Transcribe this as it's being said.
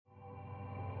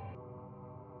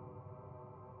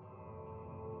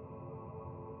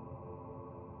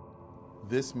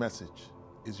This message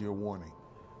is your warning.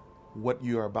 What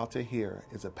you are about to hear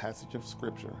is a passage of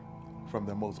scripture from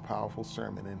the most powerful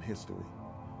sermon in history.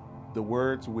 The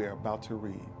words we are about to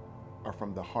read are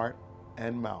from the heart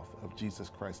and mouth of Jesus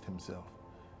Christ himself.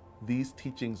 These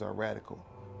teachings are radical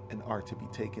and are to be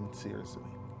taken seriously.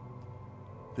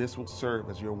 This will serve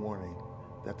as your warning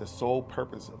that the sole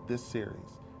purpose of this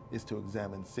series is to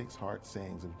examine 6 hard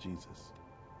sayings of Jesus.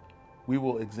 We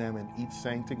will examine each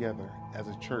saying together as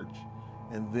a church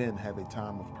and then have a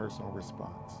time of personal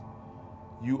response.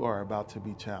 You are about to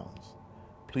be challenged.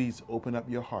 Please open up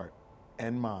your heart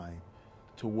and mind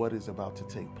to what is about to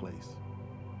take place.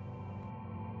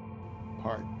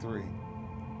 Part 3,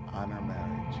 Honor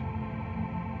Marriage.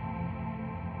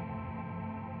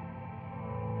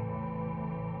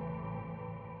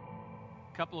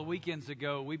 A couple of weekends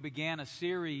ago, we began a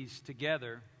series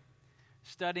together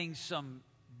studying some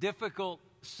difficult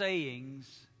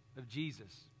sayings of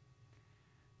Jesus.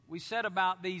 We said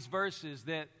about these verses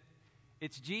that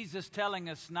it's Jesus telling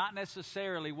us not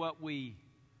necessarily what we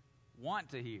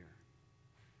want to hear,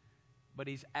 but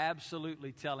he's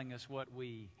absolutely telling us what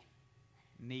we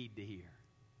need to hear.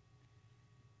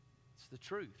 It's the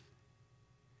truth.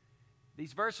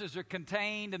 These verses are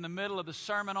contained in the middle of the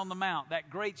Sermon on the Mount, that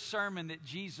great sermon that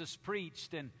Jesus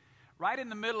preached. And right in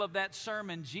the middle of that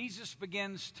sermon, Jesus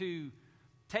begins to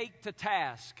take to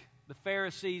task the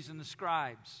Pharisees and the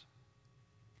scribes.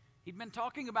 He'd been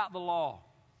talking about the law.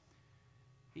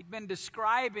 He'd been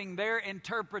describing their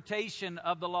interpretation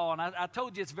of the law. And I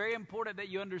told you it's very important that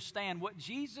you understand what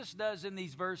Jesus does in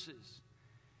these verses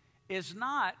is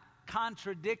not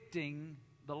contradicting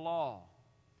the law.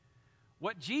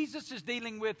 What Jesus is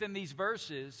dealing with in these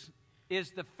verses is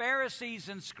the Pharisees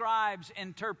and scribes'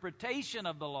 interpretation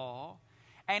of the law,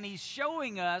 and he's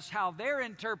showing us how their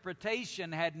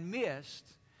interpretation had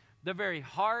missed the very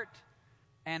heart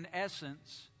and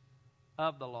essence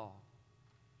of the law.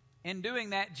 In doing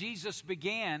that, Jesus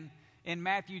began in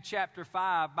Matthew chapter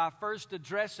 5 by first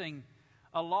addressing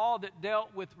a law that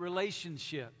dealt with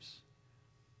relationships.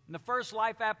 And the first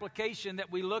life application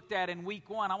that we looked at in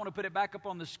week 1, I want to put it back up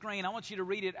on the screen. I want you to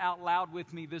read it out loud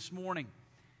with me this morning.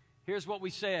 Here's what we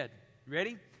said.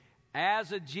 Ready?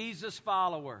 As a Jesus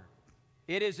follower,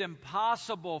 it is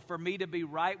impossible for me to be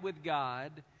right with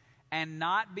God and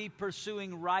not be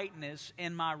pursuing rightness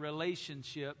in my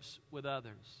relationships with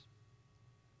others.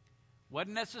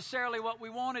 Wasn't necessarily what we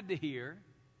wanted to hear.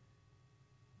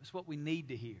 It's what we need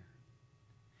to hear.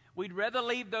 We'd rather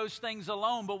leave those things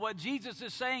alone, but what Jesus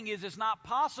is saying is it's not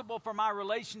possible for my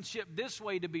relationship this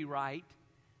way to be right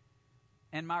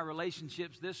and my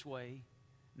relationships this way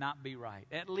not be right.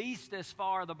 At least as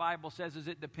far, the Bible says, as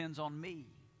it depends on me.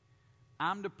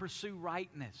 I'm to pursue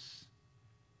rightness.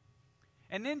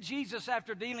 And then Jesus,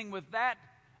 after dealing with that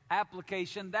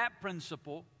application, that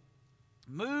principle,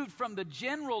 moved from the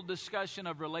general discussion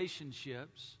of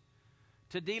relationships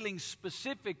to dealing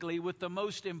specifically with the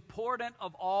most important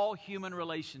of all human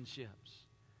relationships.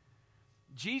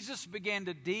 Jesus began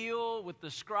to deal with the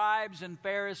scribes and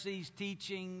Pharisees'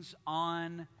 teachings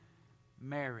on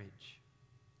marriage.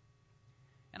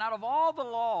 And out of all the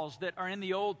laws that are in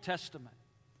the Old Testament,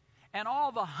 and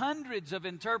all the hundreds of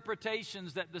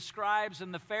interpretations that the scribes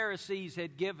and the Pharisees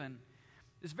had given,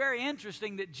 it's very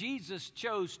interesting that Jesus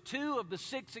chose 2 of the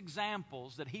 6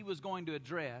 examples that he was going to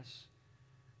address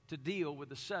to deal with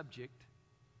the subject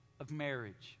of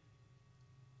marriage.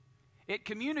 It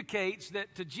communicates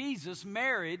that to Jesus,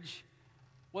 marriage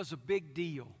was a big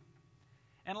deal.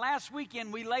 And last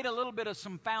weekend, we laid a little bit of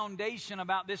some foundation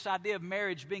about this idea of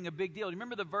marriage being a big deal.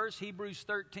 Remember the verse, Hebrews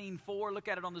 13:4? Look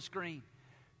at it on the screen.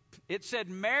 It said,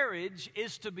 marriage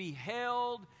is to be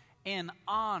held in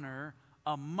honor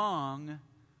among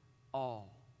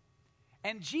all.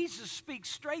 And Jesus speaks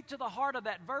straight to the heart of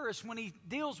that verse when he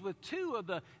deals with 2 of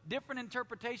the different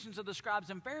interpretations of the scribes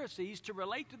and Pharisees to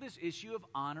relate to this issue of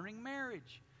honoring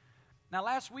marriage. Now,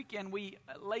 last weekend, we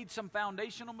laid some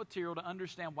foundational material to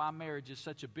understand why marriage is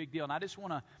such a big deal. And I just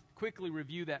want to quickly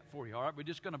review that for you, all right? We're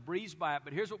just going to breeze by it.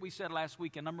 But here's what we said last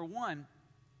weekend. Number 1,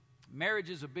 marriage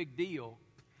is a big deal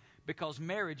because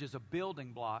marriage is a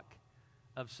building block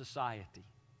of society.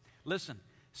 Listen,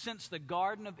 since the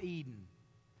Garden of Eden,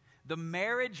 the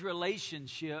marriage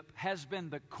relationship has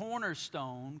been the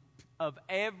cornerstone of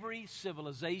every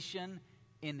civilization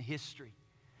in history.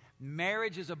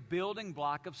 Marriage is a building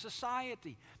block of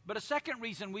society. But a second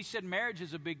reason we said marriage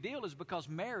is a big deal is because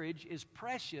marriage is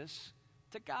precious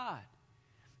to God.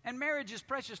 And marriage is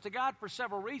precious to God for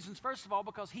several reasons. First of all,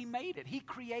 because He made it. He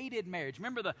created marriage.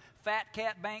 Remember the fat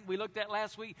cat bank we looked at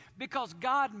last week? Because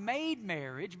God made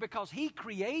marriage, because He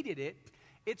created it,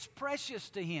 it's precious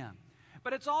to Him.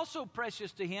 But it's also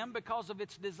precious to Him because of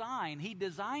its design. He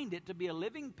designed it to be a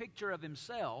living picture of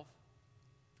Himself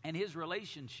and His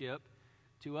relationship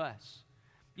to us.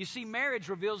 You see, marriage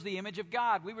reveals the image of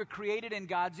God. We were created in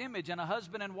God's image, and a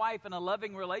husband and wife in a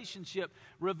loving relationship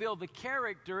reveal the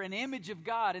character and image of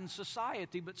God in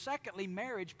society. But secondly,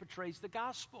 marriage portrays the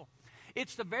gospel.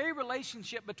 It's the very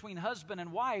relationship between husband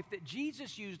and wife that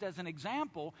Jesus used as an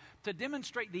example to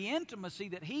demonstrate the intimacy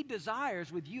that He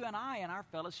desires with you and I in our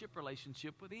fellowship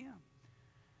relationship with Him.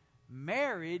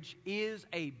 Marriage is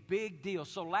a big deal.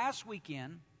 So last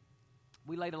weekend,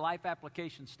 we laid a life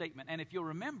application statement. And if you'll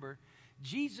remember,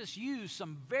 Jesus used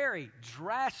some very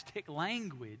drastic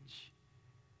language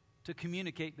to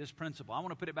communicate this principle. I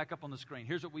want to put it back up on the screen.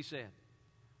 Here's what we said.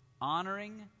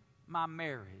 Honoring my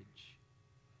marriage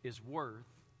is worth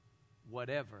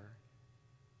whatever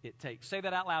it takes. Say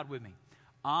that out loud with me.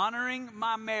 Honoring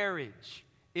my marriage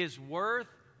is worth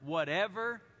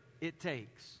whatever it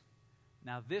takes.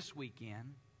 Now this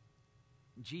weekend,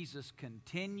 Jesus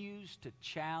continues to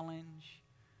challenge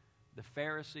the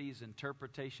Pharisees'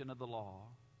 interpretation of the law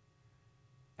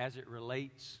as it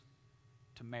relates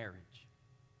to marriage.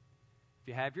 If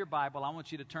you have your Bible, I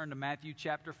want you to turn to Matthew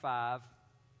chapter 5.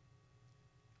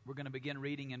 We're going to begin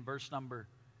reading in verse number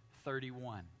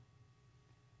 31.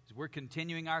 As we're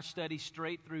continuing our study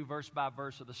straight through verse by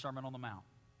verse of the Sermon on the Mount.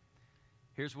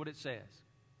 Here's what it says.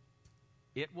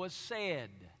 It was said.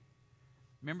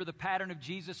 Remember the pattern of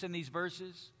Jesus in these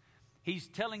verses? He's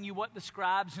telling you what the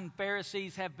scribes and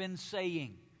Pharisees have been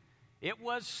saying. It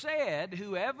was said,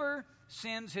 whoever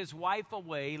sends his wife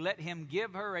away, let him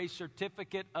give her a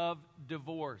certificate of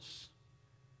divorce.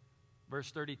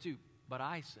 Verse 32, but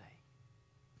I say.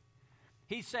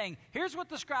 He's saying, here's what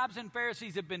the scribes and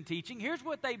Pharisees have been teaching. Here's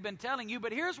what they've been telling you,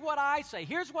 but here's what I say.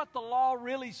 Here's what the law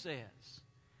really says.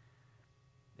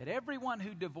 That everyone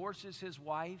who divorces his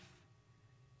wife,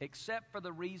 except for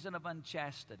the reason of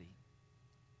unchastity,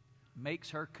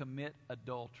 makes her commit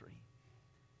adultery.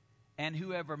 And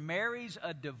whoever marries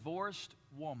a divorced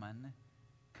woman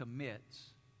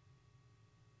commits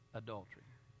adultery.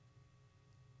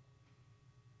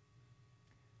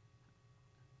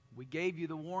 We gave you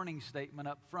the warning statement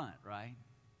up front, right?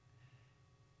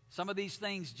 Some of these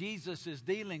things Jesus is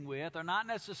dealing with are not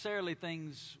necessarily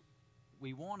things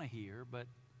we want to hear, but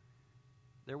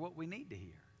they're what we need to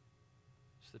hear.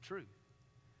 It's the truth.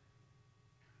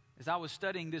 As I was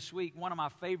studying this week, one of my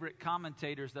favorite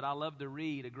commentators that I love to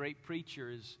read, a great preacher,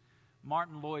 is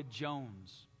Martin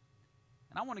Lloyd-Jones.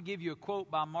 And I want to give you a quote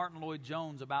by Martin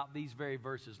Lloyd-Jones about these very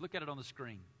verses. Look at it on the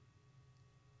screen.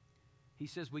 He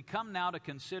says, we come now to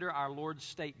consider our Lord's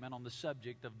statement on the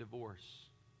subject of divorce.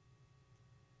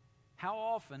 How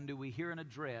often do we hear an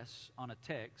address on a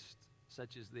text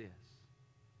such as this?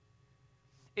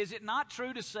 Is it not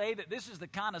true to say that this is the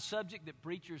kind of subject that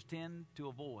preachers tend to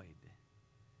avoid?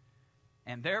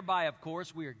 And thereby, of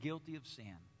course, we are guilty of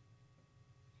sin.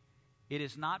 It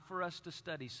is not for us to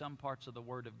study some parts of the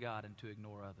Word of God and to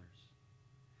ignore others.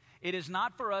 It is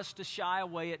not for us to shy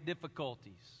away at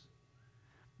difficulties.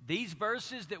 These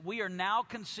verses that we are now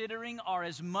considering are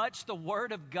as much the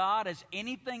Word of God as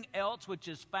anything else which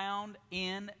is found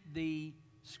in the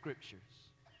Scriptures.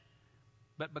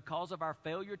 But because of our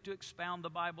failure to expound the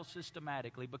Bible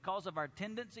systematically, because of our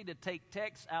tendency to take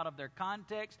texts out of their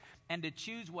context and to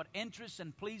choose what interests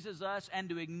and pleases us and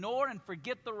to ignore and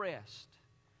forget the rest,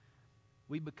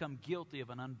 we become guilty of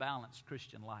an unbalanced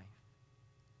Christian life.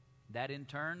 That in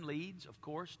turn leads, of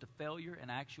course, to failure in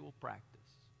actual practice.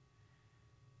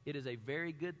 It is a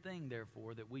very good thing,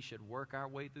 therefore, that we should work our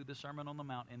way through the Sermon on the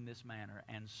Mount in this manner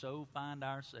and so find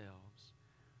ourselves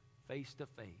face to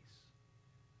face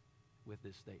with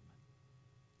this statement.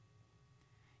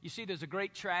 You see, there's a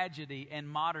great tragedy in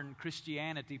modern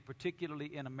Christianity,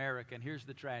 particularly in America, and here's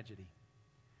the tragedy.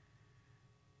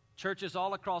 Churches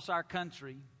all across our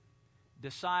country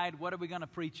decide what are we going to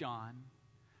preach on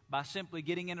by simply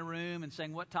getting in a room and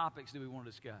saying, what topics do we want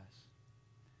to discuss?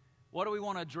 What do we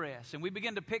want to address? And we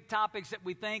begin to pick topics that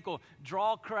we think will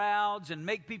draw crowds and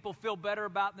make people feel better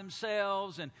about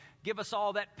themselves and give us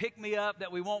all that pick-me-up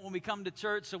that we want when we come to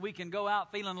church so we can go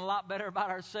out feeling a lot better about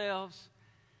ourselves.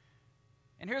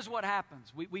 And here's what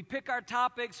happens. We pick our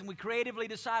topics and we creatively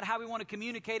decide how we want to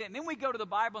communicate it. And then we go to the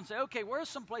Bible and say, okay, where are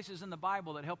some places in the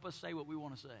Bible that help us say what we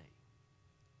want to say?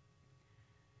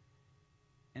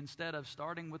 Instead of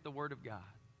starting with the Word of God.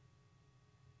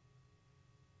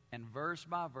 And verse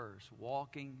by verse,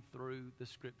 walking through the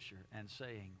Scripture and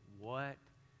saying, what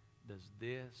does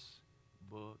this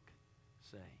book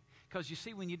say? Because you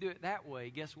see, when you do it that way,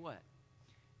 guess what?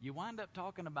 You wind up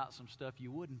talking about some stuff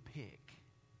you wouldn't pick.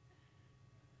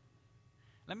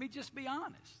 Let me just be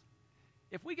honest.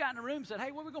 If we got in a room and said,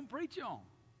 hey, what are we going to preach on?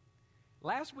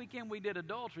 Last weekend we did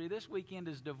adultery. This weekend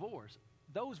is divorce.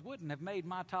 Those wouldn't have made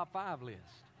my top 5 list.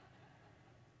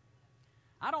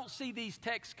 I don't see these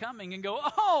texts coming and go,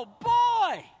 oh,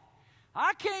 boy,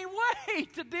 I can't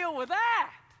wait to deal with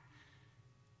that.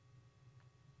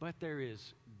 But there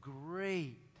is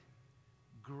great,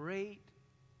 great,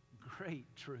 great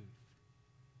truth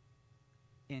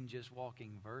in just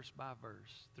walking verse by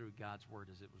verse through God's Word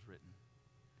as it was written.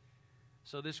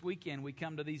 So this weekend we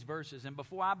come to these verses, and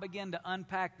before I begin to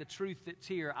unpack the truth that's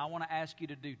here, I want to ask you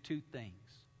to do 2 things.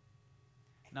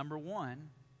 Number 1,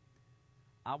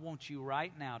 I want you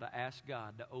right now to ask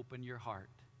God to open your heart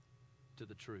to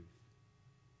the truth,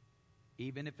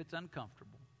 even if it's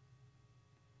uncomfortable,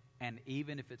 and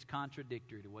even if it's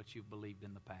contradictory to what you've believed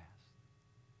in the past.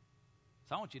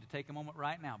 So I want you to take a moment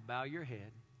right now, bow your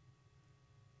head,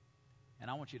 and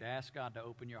I want you to ask God to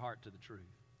open your heart to the truth.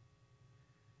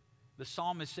 The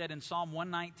psalmist said in Psalm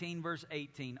 119, verse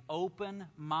 18, open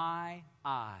my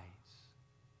eyes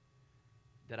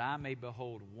that I may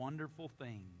behold wonderful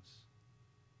things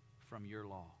from your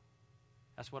law.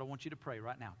 That's what I want you to pray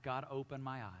right now. God, open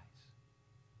my eyes.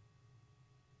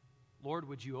 Lord,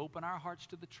 would you open our hearts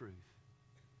to the truth?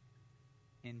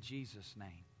 In Jesus'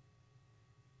 name,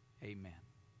 amen.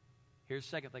 Here's the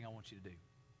second thing I want you to do.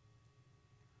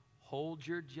 Hold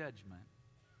your judgment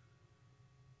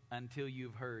until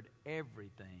you've heard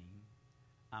everything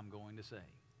I'm going to say.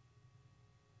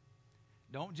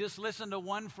 Don't just listen to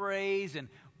one phrase and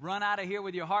run out of here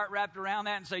with your heart wrapped around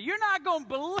that and say, you're not going to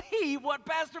believe what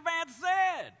Pastor Vance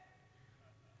said.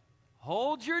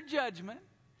 Hold your judgment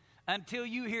until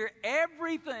you hear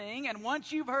everything, and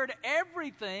once you've heard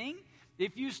everything,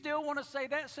 if you still want to say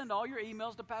that, send all your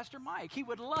emails to Pastor Mike. He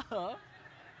would love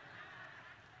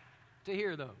to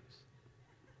hear those.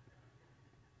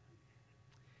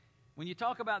 When you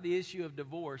talk about the issue of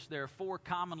divorce, there are 4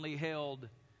 commonly held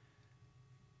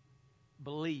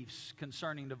beliefs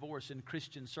concerning divorce in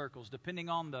Christian circles, depending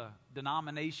on the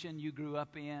denomination you grew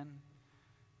up in,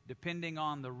 depending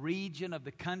on the region of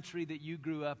the country that you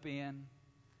grew up in.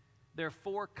 There are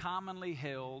 4 commonly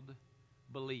held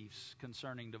beliefs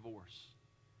concerning divorce.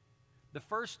 The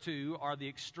first 2 are the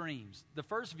extremes. The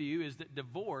first view is that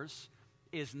divorce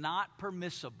is not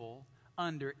permissible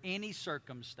under any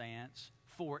circumstance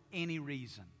for any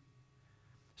reason.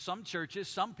 Some churches,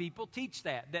 some people teach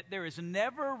that there is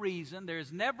never a reason, there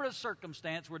is never a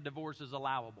circumstance where divorce is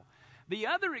allowable. The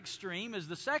other extreme is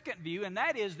the second view, and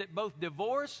that is that both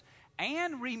divorce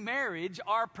and remarriage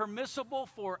are permissible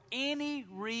for any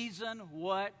reason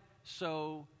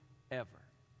whatsoever.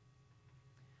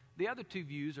 The other 2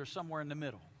 views are somewhere in the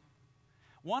middle.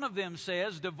 One of them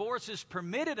says divorce is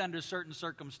permitted under certain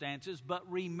circumstances, but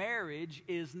remarriage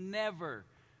is never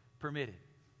permitted.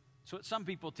 So what some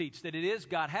people teach, that it is,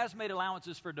 God has made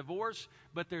allowances for divorce,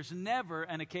 but there's never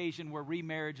an occasion where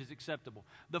remarriage is acceptable.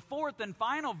 The fourth and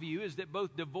final view is that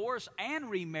both divorce and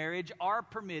remarriage are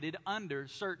permitted under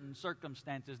certain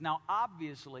circumstances. Now,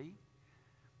 obviously,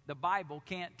 the Bible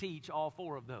can't teach all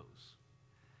 4 of those.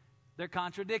 They're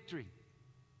contradictory.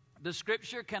 The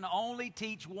Scripture can only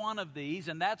teach one of these,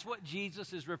 and that's what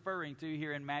Jesus is referring to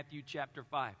here in Matthew chapter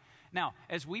 5. Now,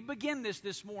 as we begin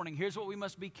this morning, here's what we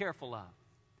must be careful of.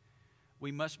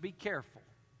 We must be careful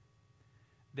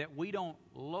that we don't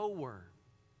lower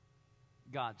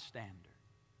God's standard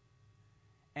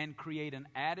and create an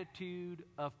attitude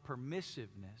of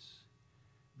permissiveness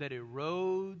that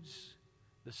erodes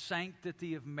the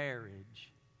sanctity of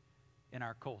marriage in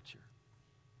our culture.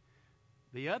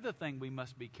 The other thing we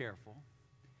must be careful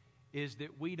is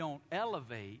that we don't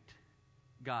elevate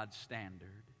God's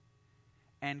standard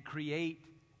and create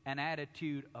an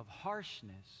attitude of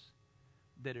harshness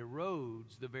that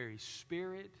erodes the very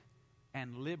spirit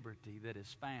and liberty that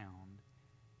is found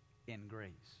in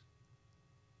grace.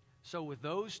 So with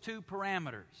those 2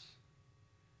 parameters,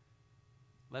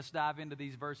 let's dive into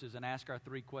these verses and ask our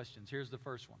 3 questions. Here's the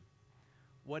first one.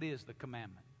 What is the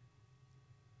commandment?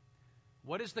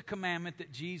 What is the commandment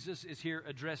that Jesus is here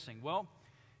addressing? Well,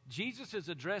 Jesus is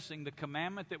addressing the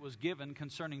commandment that was given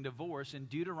concerning divorce in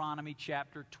Deuteronomy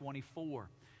chapter 24.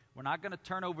 We're not going to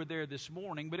turn over there this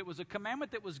morning, but it was a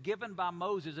commandment that was given by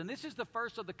Moses. And this is the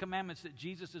first of the commandments that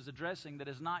Jesus is addressing that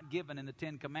is not given in the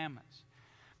 10 Commandments.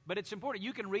 But it's important.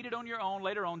 You can read it on your own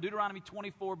later on. Deuteronomy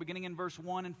 24, beginning in verse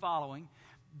 1 and following.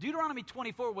 Deuteronomy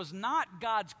 24 was not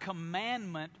God's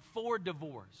commandment for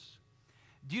divorce.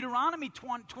 Deuteronomy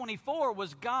 24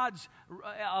 was God's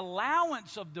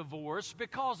allowance of divorce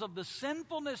because of the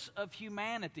sinfulness of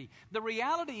humanity. The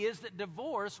reality is that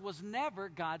divorce was never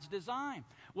God's design.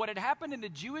 What had happened in the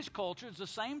Jewish culture is the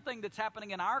same thing that's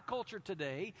happening in our culture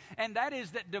today, and that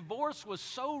is that divorce was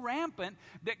so rampant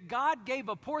that God gave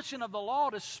a portion of the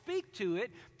law to speak to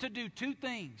it to do two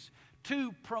things: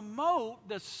 to promote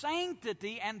the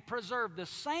sanctity and preserve the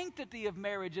sanctity of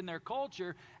marriage in their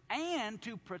culture, and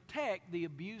to protect the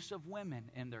abuse of women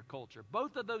in their culture.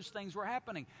 Both of those things were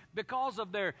happening because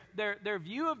of their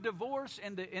view of divorce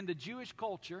in the Jewish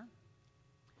culture.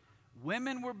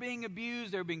 Women were being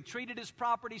abused. They were being treated as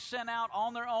property, sent out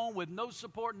on their own with no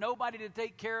support, nobody to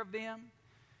take care of them.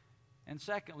 And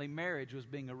secondly, marriage was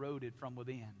being eroded from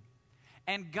within.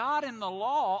 And God in the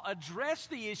law addressed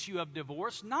the issue of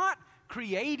divorce, not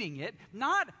creating it,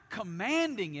 not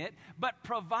commanding it, but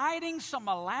providing some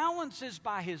allowances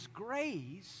by His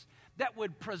grace that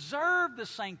would preserve the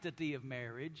sanctity of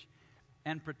marriage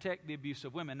and protect the abuse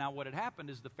of women. Now, what had happened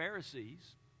is the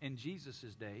Pharisees in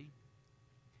Jesus' day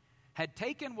had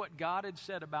taken what God had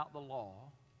said about the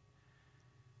law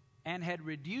and had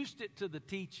reduced it to the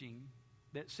teaching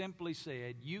that simply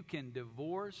said, you can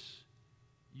divorce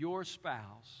your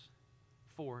spouse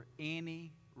for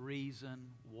any reason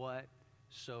whatsoever.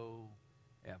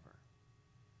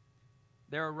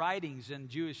 There are writings in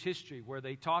Jewish history where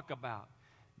they talk about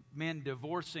men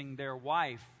divorcing their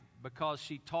wife because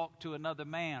she talked to another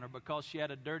man, or because she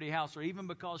had a dirty house, or even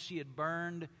because she had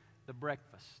burned the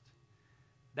breakfast.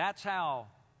 That's how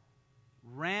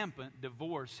rampant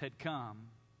divorce had become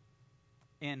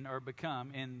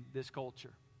in this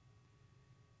culture.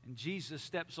 And Jesus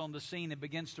steps on the scene and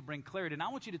begins to bring clarity. And I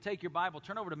want you to take your Bible,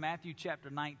 turn over to Matthew chapter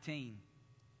 19.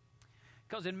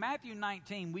 Because in Matthew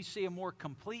 19, we see a more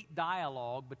complete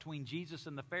dialogue between Jesus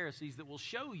and the Pharisees that will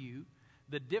show you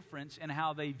the difference in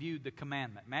how they viewed the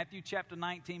commandment. Matthew chapter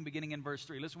 19, beginning in verse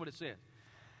 3. Listen to what it says.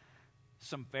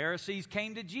 Some Pharisees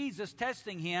came to Jesus,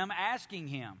 testing Him, asking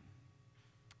Him,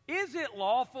 is it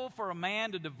lawful for a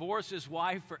man to divorce his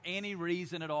wife for any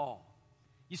reason at all?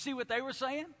 You see what they were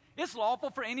saying? It's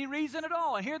lawful for any reason at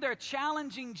all. And here they're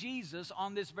challenging Jesus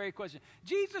on this very question.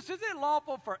 Jesus, is it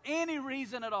lawful for any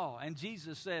reason at all? And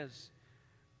Jesus says,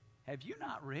 have you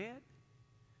not read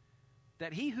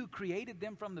that He who created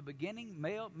them from the beginning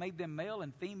made them male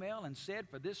and female, and said,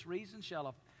 for this reason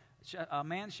shall a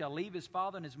man shall leave his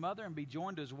father and his mother and be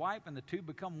joined to his wife, and the two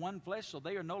become one flesh, so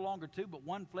they are no longer two but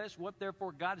one flesh. What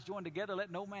therefore God has joined together,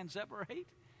 let no man separate.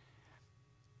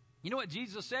 You know what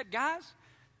Jesus said, guys?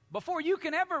 Before you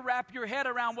can ever wrap your head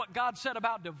around what God said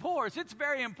about divorce, it's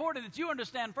very important that you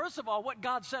understand, first of all, what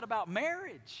God said about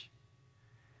marriage.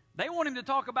 They want Him to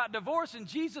talk about divorce, and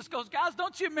Jesus goes, guys,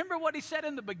 don't you remember what He said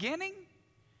in the beginning?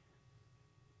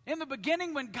 In the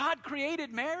beginning when God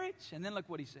created marriage? And then look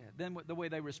what He said. Then the way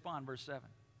they respond, verse 7.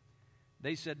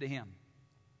 They said to Him,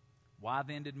 why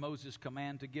then did Moses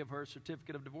command to give her a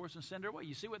certificate of divorce and send her away?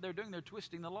 You see what they're doing? They're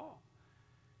twisting the law.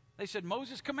 They said,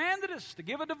 Moses commanded us to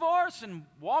give a divorce and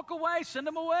walk away, send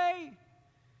them away.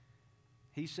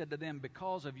 He said to them,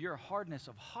 because of your hardness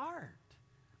of heart,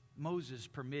 Moses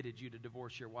permitted you to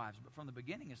divorce your wives. But from the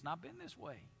beginning, it's not been this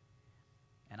way.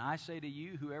 And I say to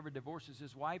you, whoever divorces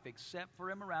his wife except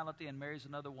for immorality and marries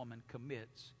another woman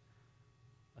commits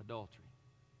adultery.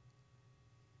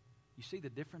 You see the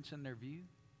difference in their view?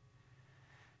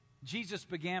 Jesus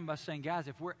began by saying, guys,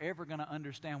 if we're ever going to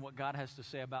understand what God has to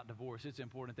say about divorce, it's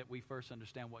important that we first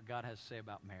understand what God has to say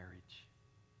about marriage.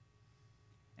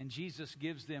 And Jesus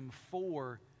gives them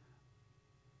 4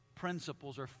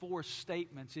 principles, or 4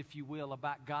 statements, if you will,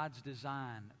 about God's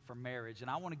design for marriage. And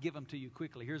I want to give them to you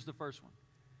quickly. Here's the first one.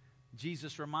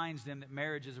 Jesus reminds them that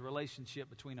marriage is a relationship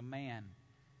between a man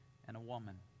and a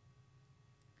woman.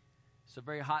 It's a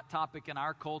very hot topic in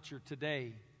our culture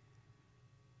today.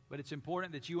 But it's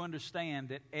important that you understand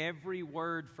that every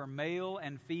word for male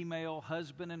and female,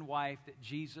 husband and wife that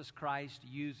Jesus Christ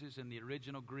uses in the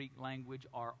original Greek language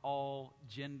are all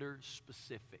gender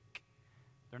specific.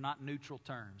 They're not neutral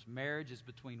terms. Marriage is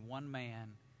between one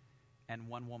man and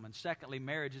one woman. Secondly,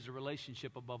 marriage is a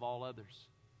relationship above all others.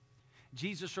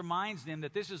 Jesus reminds them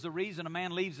that this is the reason a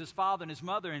man leaves his father and his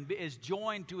mother and is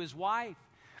joined to his wife.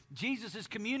 Jesus is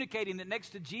communicating that next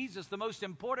to Jesus, the most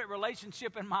important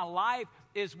relationship in my life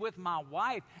is with my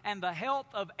wife. And the health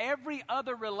of every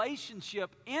other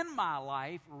relationship in my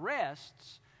life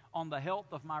rests on the health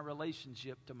of my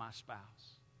relationship to my spouse.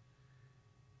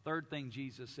 Third thing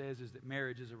Jesus says is that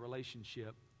marriage is a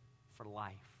relationship for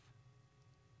life.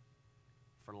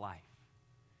 For life.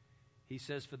 He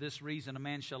says, for this reason, a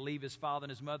man shall leave his father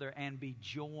and his mother and be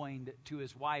joined to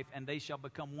his wife, and they shall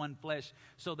become one flesh.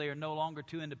 So they are no longer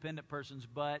two independent persons,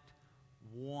 but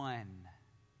one.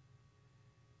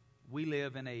 We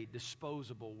live in a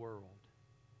disposable world.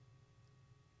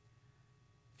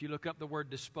 If you look up the word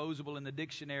disposable in the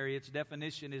dictionary, its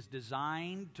definition is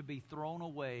designed to be thrown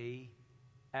away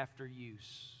after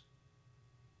use.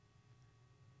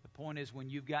 The point is, when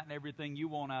you've gotten everything you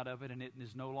want out of it and it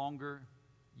is no longer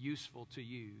useful to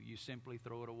you, you simply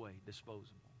throw it away.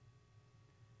 Disposable.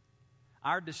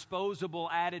 Our disposable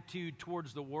attitude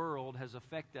towards the world has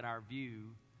affected our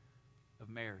view of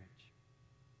marriage.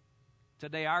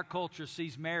 Today, our culture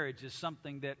sees marriage as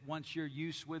something that once your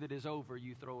use with it is over,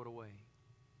 you throw it away.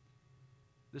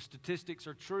 The statistics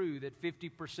are true that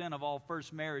 50% of all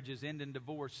first marriages end in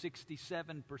divorce,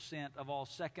 67% of all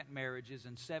second marriages,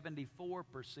 and 74%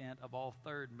 of all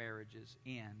third marriages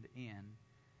end in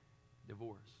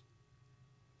divorce.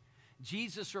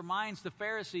 Jesus reminds the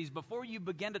Pharisees, before you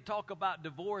begin to talk about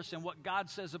divorce and what God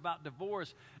says about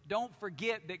divorce, don't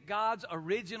forget that God's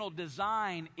original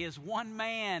design is one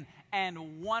man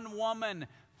and one woman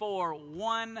for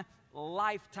one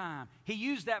lifetime. He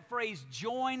used that phrase,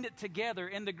 joined together.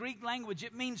 In the Greek language,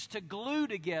 it means to glue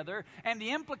together. And the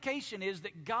implication is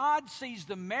that God sees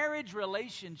the marriage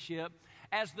relationship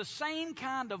as the same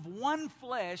kind of one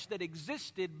flesh that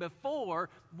existed before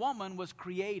woman was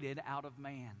created out of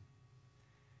man.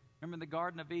 Remember in the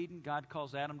Garden of Eden, God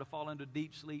caused Adam to fall into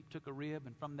deep sleep, took a rib,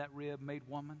 and from that rib made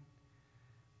woman.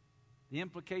 The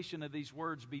implication of these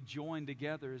words, be joined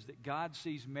together, is that God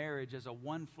sees marriage as a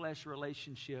one-flesh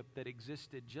relationship that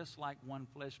existed just like one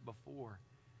flesh before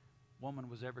woman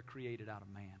was ever created out of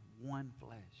man. One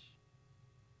flesh.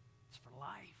 It's for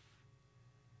life.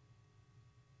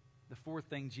 The fourth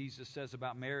thing Jesus says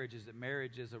about marriage is that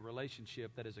marriage is a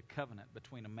relationship that is a covenant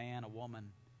between a man, a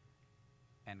woman,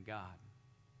 and God.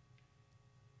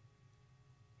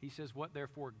 He says, what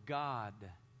therefore God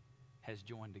has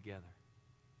joined together.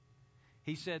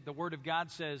 He said, the Word of God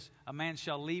says, a man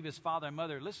shall leave his father and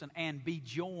mother, listen, and be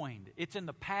joined. It's in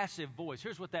the passive voice.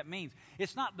 Here's what that means.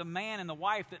 It's not the man and the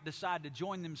wife that decide to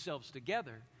join themselves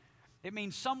together. It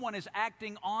means someone is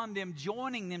acting on them,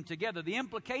 joining them together. The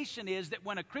implication is that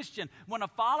when a Christian, when a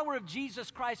follower of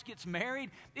Jesus Christ gets married,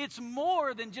 it's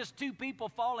more than just two people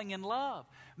falling in love.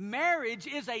 Marriage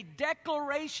is a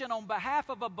declaration on behalf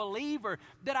of a believer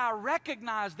that I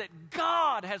recognize that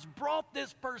God has brought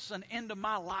this person into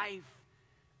my life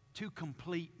to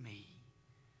complete me.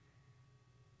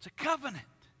 It's a covenant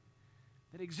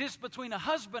that exists between a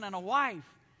husband and a wife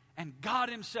and God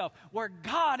Himself, where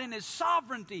God in His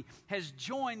sovereignty has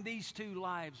joined these two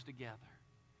lives together.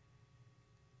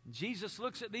 Jesus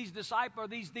looks at these disciples,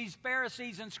 these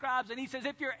Pharisees and scribes, and He says,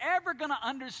 if you're ever going to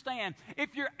understand,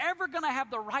 if you're ever going to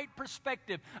have the right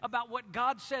perspective about what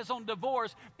God says on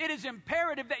divorce, it is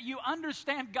imperative that you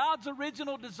understand God's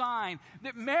original design,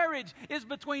 that marriage is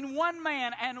between one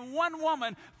man and one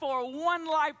woman for one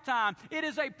lifetime. It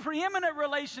is a preeminent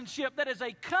relationship that is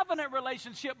a covenant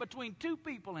relationship between two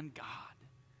people and God.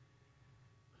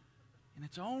 And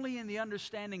it's only in the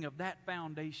understanding of that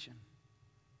foundation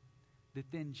that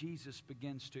then Jesus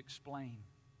begins to explain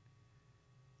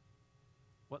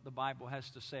what the Bible has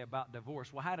to say about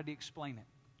divorce. Well, how did He explain it?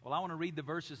 Well, I want to read the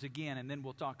verses again, and then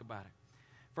we'll talk about it.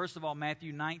 First of all,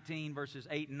 Matthew 19, verses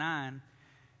 8 and 9,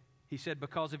 He said,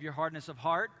 because of your hardness of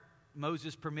heart,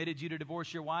 Moses permitted you to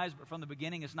divorce your wives, but from the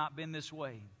beginning it's not been this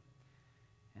way.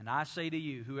 And I say to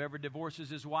you, whoever divorces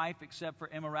his wife except for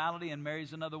immorality and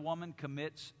marries another woman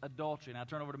commits adultery. Now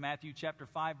turn over to Matthew chapter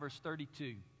 5, verse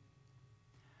 32.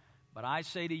 But I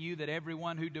say to you that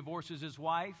everyone who divorces his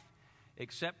wife,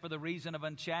 except for the reason of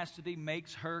unchastity,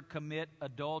 makes her commit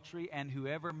adultery, and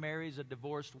whoever marries a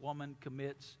divorced woman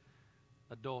commits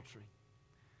adultery.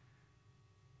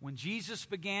 When Jesus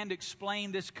began to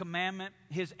explain this commandment,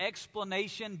 His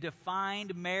explanation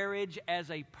defined marriage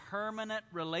as a permanent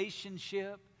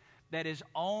relationship that is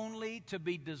only to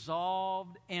be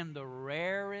dissolved in the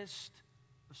rarest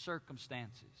of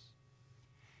circumstances.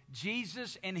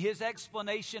 Jesus, in His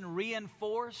explanation,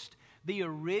 reinforced the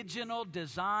original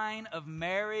design of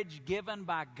marriage given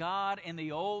by God in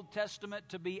the Old Testament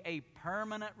to be a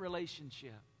permanent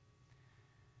relationship.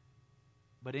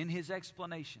 But in His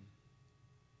explanation,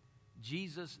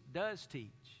 Jesus does teach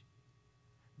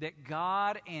that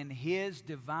God in His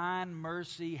divine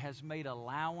mercy has made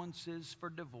allowances for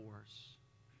divorce.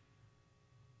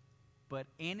 But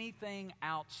anything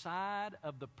outside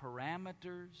of the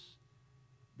parameters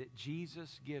that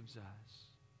Jesus gives us,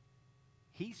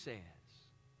 He says,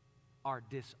 are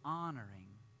dishonoring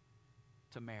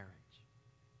to marriage.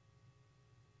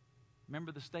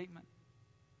 Remember the statement?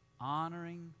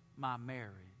 honoring my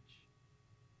marriage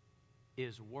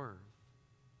is worth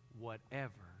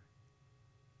whatever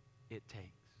it takes.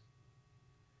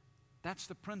 That's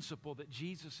the principle that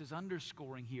Jesus is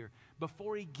underscoring here.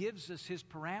 Before he gives us his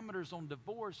parameters on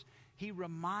divorce, he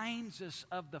reminds us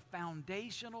of the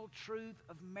foundational truth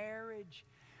of marriage.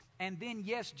 And then,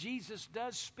 yes, Jesus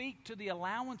does speak to the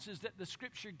allowances that the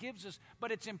Scripture gives us,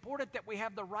 but it's important that we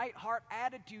have the right heart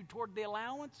attitude toward the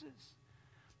allowances.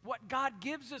 What God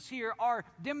gives us here are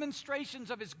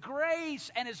demonstrations of his grace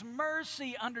and his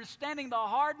mercy, understanding the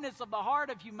hardness of the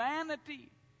heart of humanity.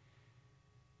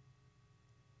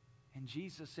 And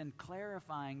Jesus, in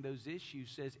clarifying those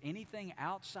issues, says anything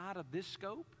outside of this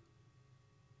scope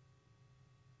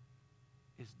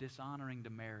is dishonoring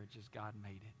to marriage as God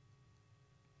made it.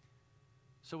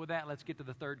 So with that, let's get to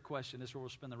the third question. This is where we'll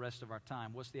spend the rest of our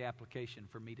time. What's the application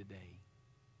for me today?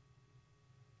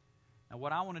 Now,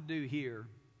 what I want to do here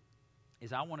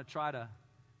is I want to try to,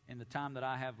 in the time that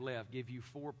I have left, give you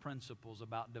 4 principles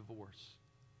about divorce.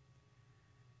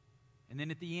 And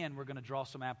then at the end, we're going to draw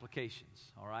some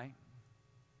applications, all right?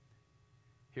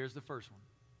 Here's the first one.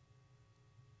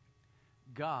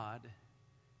 God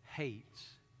hates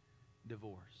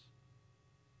divorce.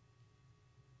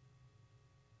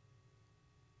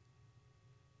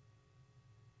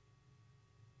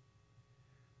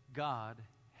 God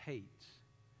hates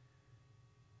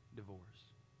divorce.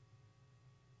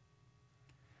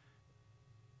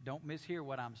 Don't mishear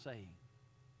what I'm saying.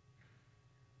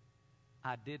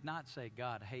 I did not say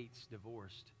God hates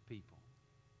divorced people.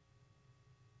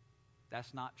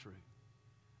 That's not true.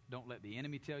 Don't let the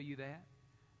enemy tell you that.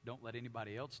 Don't let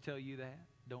anybody else tell you that.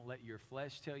 Don't let your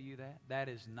flesh tell you that. That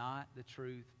is not the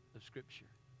truth of Scripture.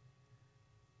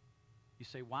 You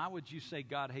say, why would you say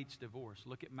God hates divorce?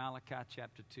 Look at Malachi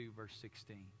chapter 2, verse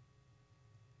 16.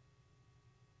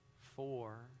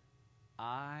 For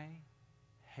I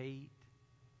hate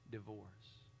divorce,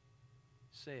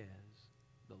 says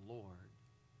the Lord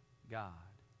God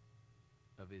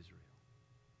of Israel.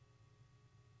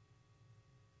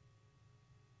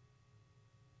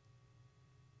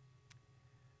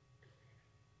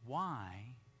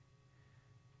 Why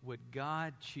would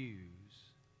God choose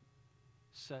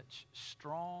such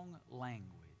strong language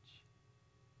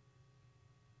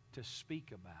to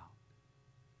speak about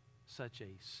such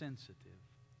a sensitive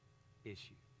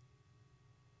issue?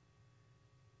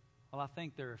 Well, I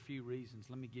think there are a few reasons.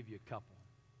 Let me give you a couple.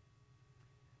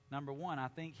 Number one, I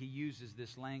think he uses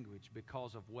this language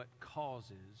because of what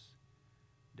causes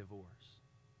divorce.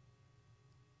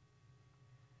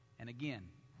 And again,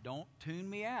 don't tune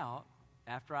me out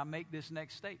after I make this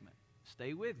next statement.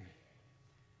 Stay with me.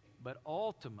 But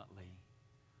ultimately,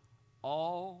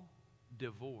 all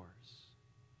divorce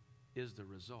is the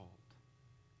result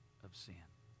of sin.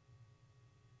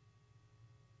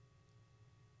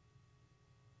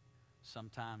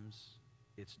 Sometimes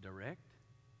it's direct.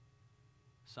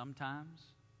 Sometimes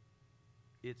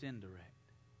it's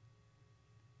indirect.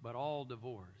 But all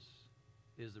divorce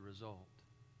is the result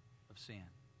of sin.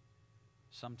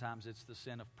 Sometimes it's the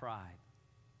sin of pride.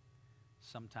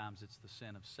 Sometimes it's the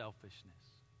sin of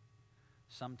selfishness.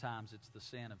 Sometimes it's the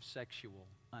sin of sexual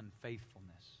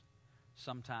unfaithfulness.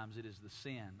 Sometimes it is the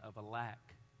sin of a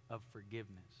lack of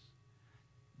forgiveness.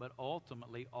 But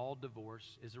ultimately, all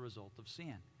divorce is a result of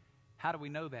sin. How do we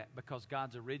know that? Because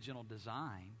God's original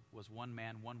design was one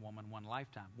man, one woman, one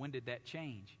lifetime. When did that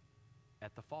change?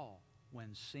 At the fall.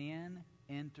 When sin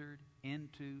entered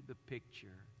into the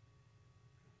picture,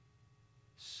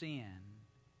 sin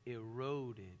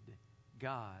eroded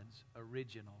God's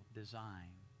original design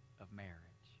of marriage.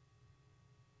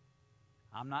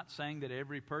 I'm not saying that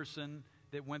every person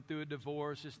that went through a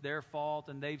divorce is their fault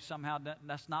and they've somehow done.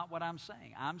 That's not what I'm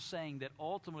saying. I'm saying that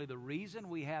ultimately the reason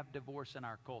we have divorce in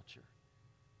our culture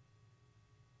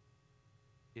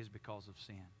is because of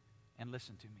sin. And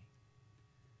listen to me.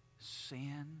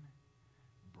 Sin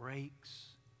breaks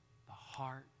the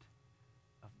heart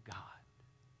of God.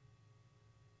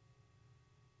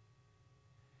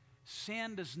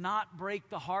 Sin does not break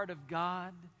the heart of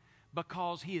God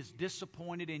because He is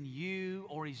disappointed in you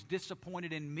or He's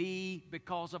disappointed in me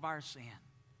because of our sin.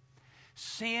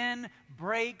 Sin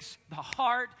breaks the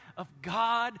heart of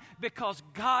God because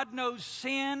God knows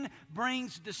sin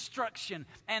brings destruction,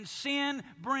 and sin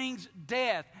brings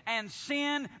death, and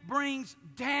sin brings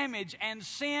damage, and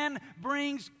sin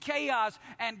brings chaos.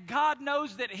 And God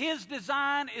knows that His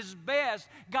design is best.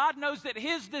 God knows that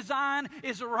His design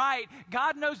is right.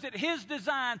 God knows that His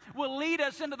design will lead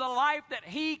us into the life that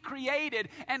He created.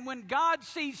 And when God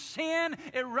sees sin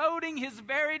eroding His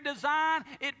very design,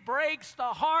 it breaks the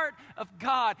heart of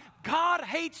God. God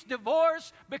hates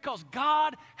divorce because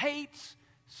God hates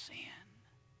sin.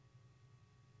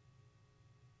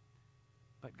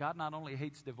 But God not only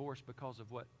hates divorce because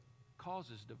of what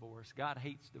causes divorce, God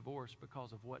hates divorce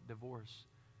because of what divorce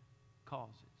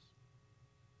causes.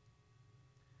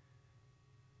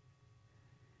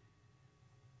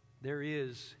 There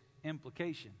is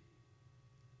implication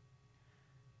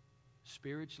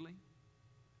spiritually,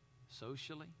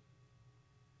 socially,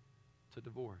 to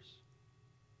divorce.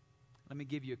 Let me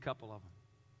give you a couple of them.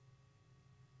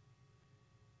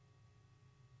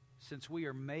 Since we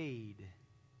are made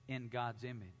in God's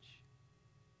image,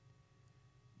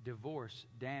 divorce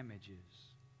damages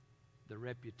the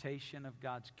reputation of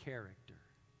God's character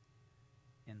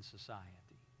in society.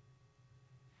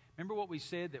 Remember what we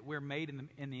said, that we're made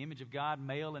in the image of God,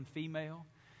 male and female?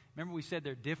 Remember we said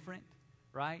they're different,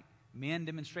 right? Men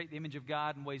demonstrate the image of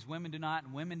God in ways women do not,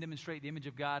 and women demonstrate the image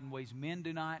of God in ways men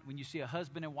do not. When you see a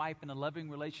husband and wife in a loving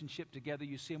relationship together,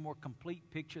 you see a more complete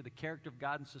picture of the character of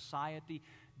God in society.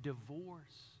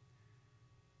 Divorce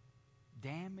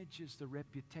damages the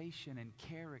reputation and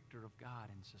character of God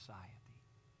in society.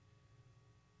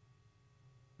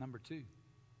 Number two,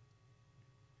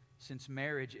 since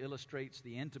marriage illustrates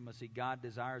the intimacy God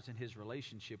desires in His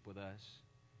relationship with us,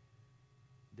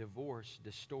 divorce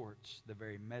distorts the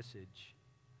very message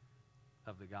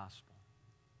of the gospel.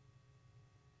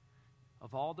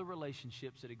 Of all the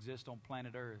relationships that exist on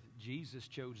planet Earth, Jesus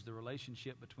chose the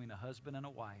relationship between a husband and a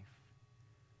wife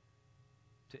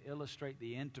to illustrate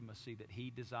the intimacy that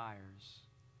He desires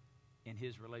in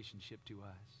His relationship to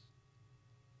us.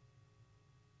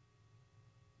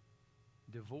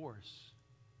 Divorce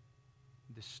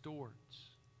distorts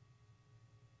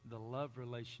the love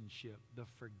relationship, the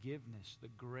forgiveness, the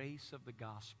grace of the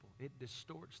gospel. It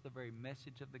distorts the very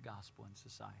message of the gospel in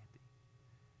society.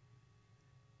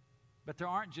 But there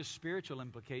aren't just spiritual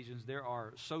implications, there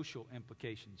are social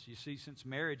implications. You see, since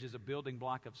marriage is a building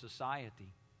block of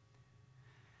society,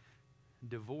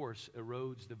 divorce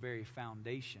erodes the very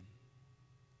foundation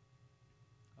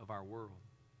of our world.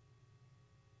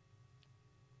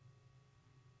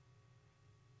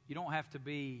 You don't have to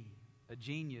be a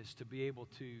genius to be able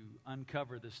to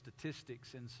uncover the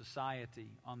statistics in society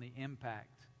on the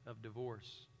impact of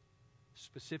divorce,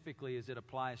 specifically as it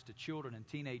applies to children and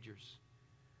teenagers.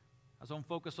 I was on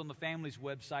Focus on the Family's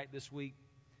website this week.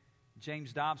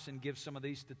 James Dobson gives some of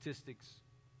these statistics.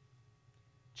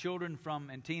 Children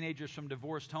and teenagers from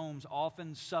divorced homes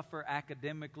often suffer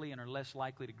academically and are less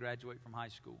likely to graduate from high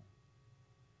school.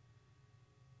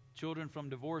 Children from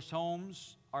divorced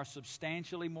homes are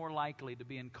substantially more likely to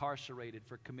be incarcerated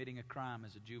for committing a crime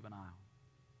as a juvenile.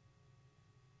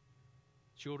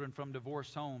 Children from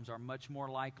divorced homes are much more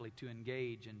likely to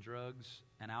engage in drugs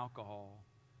and alcohol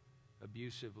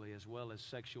abusively, as well as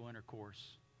sexual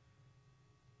intercourse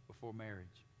before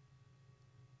marriage.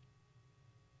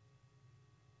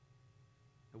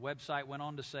 The website went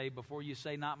on to say, before you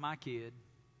say "not my kid,"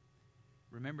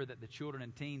 remember that the children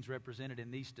and teens represented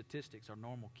in these statistics are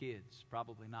normal kids,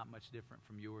 probably not much different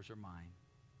from yours or mine.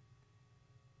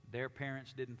 Their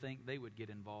parents didn't think they would get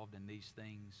involved in these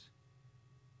things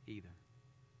either.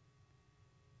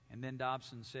 And then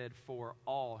Dobson said, for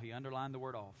all, he underlined the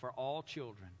word all, for all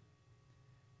children,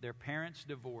 their parents'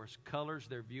 divorce colors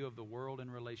their view of the world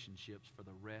and relationships for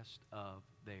the rest of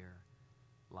their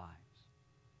lives.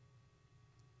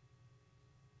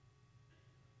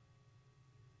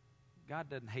 God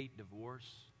doesn't hate divorce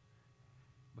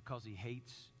because He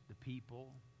hates the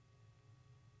people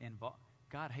involved.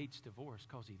 God hates divorce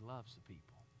because He loves the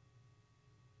people.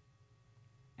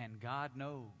 And God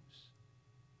knows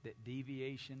that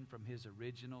deviation from His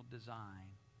original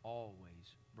design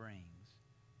always brings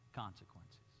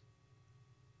consequences.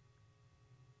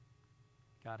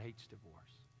 God hates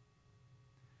divorce.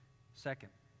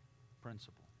 Second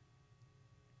principle.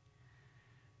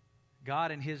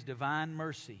 God in His divine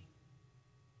mercy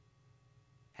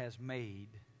has made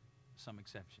some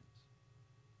exceptions.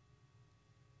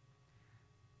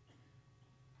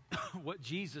 What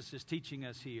Jesus is teaching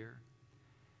us here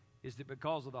is that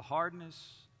because of the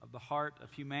hardness of the heart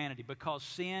of humanity, because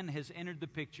sin has entered the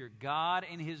picture, God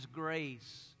in His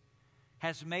grace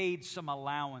has made some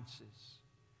allowances.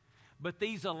 But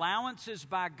these allowances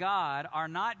by God are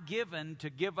not given to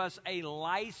give us a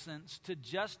license to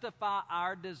justify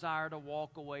our desire to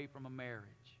walk away from a marriage.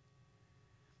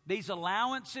 These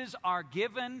allowances are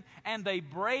given and they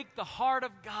break the heart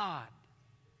of God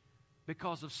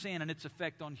because of sin and its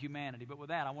effect on humanity. But with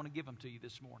that, I want to give them to you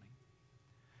this morning.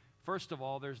 First of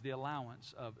all, there's the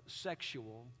allowance of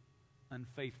sexual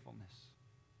unfaithfulness.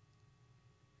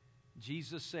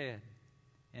 Jesus said,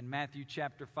 in Matthew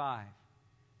chapter 5.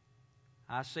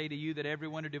 I say to you that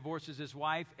everyone who divorces his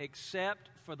wife, except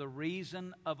for the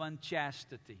reason of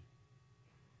unchastity.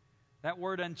 That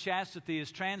word unchastity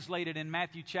is translated in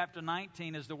Matthew chapter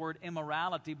 19 as the word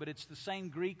immorality, but it's the same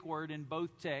Greek word in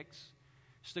both texts.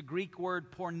 It's the Greek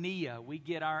word porneia. We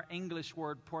get our English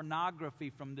word pornography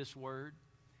from this word.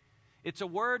 It's a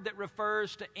word that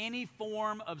refers to any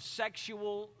form of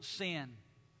sexual sin.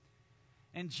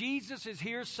 And Jesus is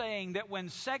here saying that when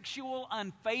sexual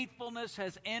unfaithfulness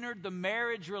has entered the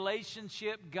marriage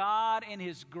relationship, God in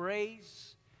His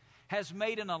grace has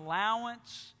made an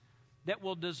allowance that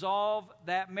will dissolve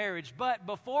that marriage. But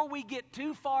before we get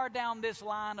too far down this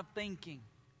line of thinking,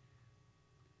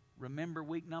 remember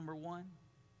week number 1?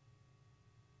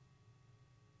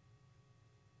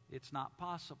 It's not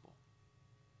possible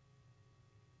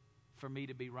for me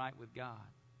to be right with God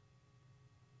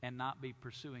and not be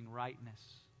pursuing rightness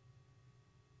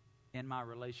in my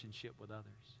relationship with others.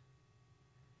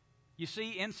 You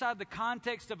see, inside the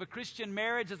context of a Christian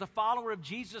marriage as a follower of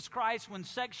Jesus Christ, when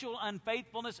sexual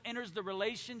unfaithfulness enters the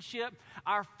relationship,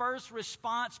 our first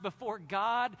response before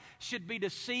God should be to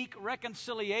seek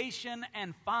reconciliation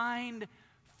and find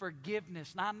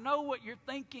forgiveness. Now, I know what you're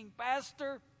thinking,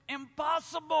 Pastor.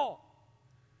 Impossible.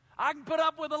 I can put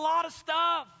up with a lot of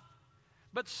stuff.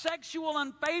 But sexual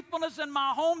unfaithfulness in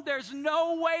my home, there's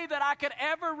no way that I could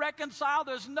ever reconcile.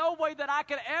 There's no way that I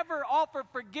could ever offer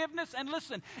forgiveness. And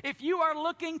listen, if you are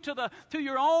looking to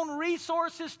your own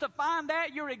resources to find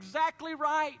that, you're exactly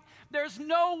right. There's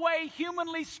no way,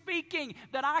 humanly speaking,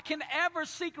 that I can ever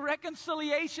seek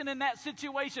reconciliation in that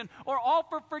situation or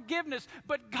offer forgiveness.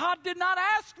 But God did not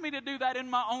ask me to do that in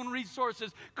my own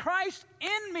resources. Christ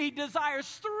in me desires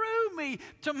through me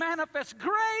to manifest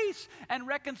grace and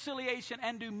reconciliation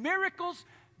and do miracles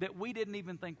that we didn't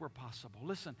even think were possible.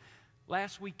 Listen,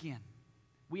 last weekend,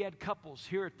 we had couples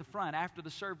here at the front after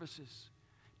the services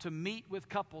to meet with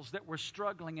couples that were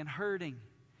struggling and hurting,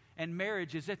 and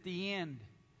marriages at the end.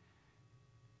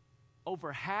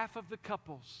 Over half of the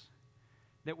couples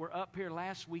that were up here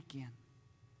last weekend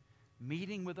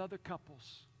meeting with other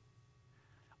couples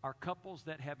are couples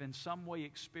that have in some way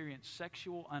experienced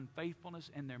sexual unfaithfulness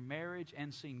in their marriage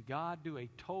and seen God do a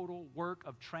total work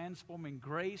of transforming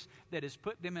grace that has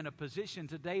put them in a position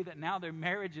today that now their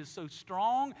marriage is so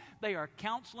strong, they are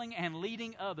counseling and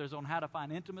leading others on how to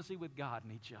find intimacy with God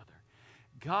and each other.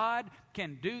 God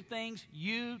can do things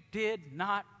you did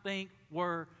not think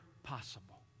were possible.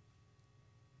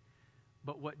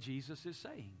 But what Jesus is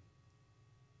saying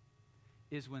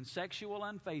is when sexual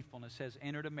unfaithfulness has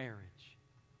entered a marriage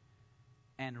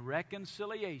and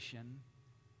reconciliation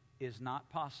is not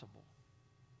possible,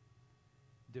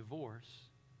 divorce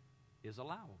is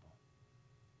allowable.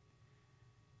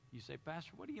 You say,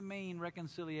 Pastor, what do you mean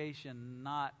reconciliation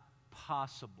not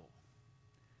possible?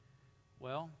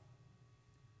 Well,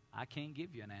 I can't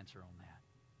give you an answer on that.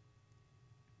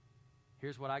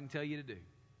 Here's what I can tell you to do.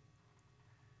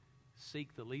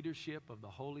 Seek the leadership of the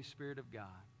Holy Spirit of God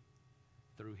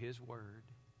through His Word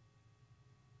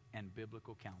and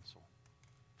biblical counsel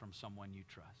from someone you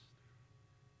trust.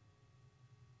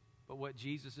 But what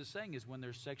Jesus is saying is when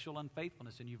there's sexual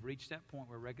unfaithfulness and you've reached that point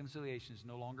where reconciliation is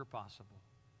no longer possible,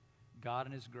 God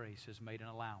in His grace has made an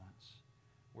allowance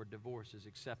where divorce is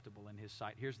acceptable in His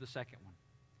sight. Here's the second one.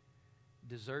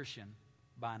 Desertion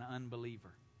by an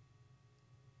unbeliever.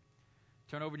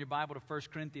 Turn over in your Bible to 1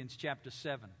 Corinthians chapter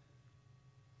 7.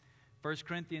 1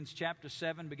 Corinthians chapter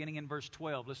 7, beginning in verse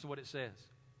 12. Listen to what it says.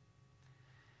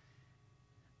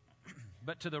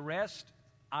 But to the rest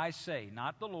I say,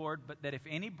 not the Lord, but that if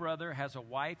any brother has a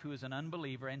wife who is an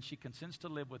unbeliever and she consents to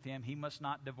live with him, he must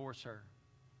not divorce her.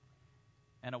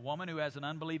 And a woman who has an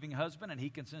unbelieving husband and he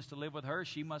consents to live with her,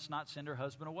 she must not send her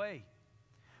husband away.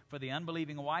 For the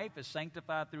unbelieving wife is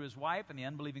sanctified through his wife, and the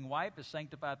unbelieving wife is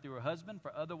sanctified through her husband,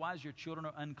 for otherwise your children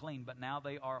are unclean, but now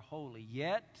they are holy.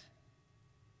 Yet,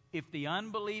 if the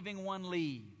unbelieving one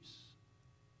leaves,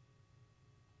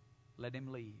 let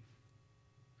him leave.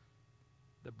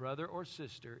 The brother or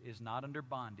sister is not under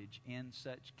bondage in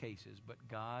such cases, but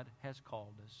God has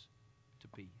called us to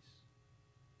peace.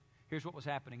 Here's what was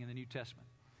happening in the New Testament.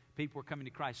 People were coming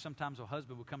to Christ. Sometimes a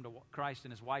husband would come to Christ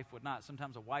and his wife would not.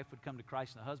 Sometimes a wife would come to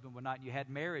Christ and the husband would not. And you had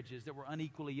marriages that were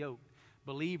unequally yoked.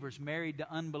 Believers married to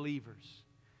unbelievers.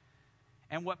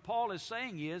 And what Paul is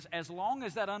saying is, as long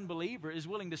as that unbeliever is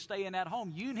willing to stay in that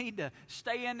home, you need to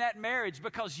stay in that marriage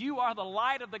because you are the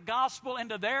light of the gospel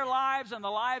into their lives and the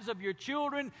lives of your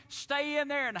children. Stay in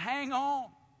there and hang on.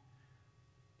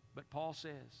 But Paul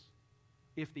says,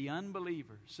 if the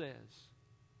unbeliever says,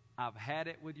 I've had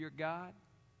it with your God,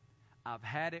 I've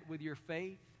had it with your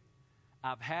faith,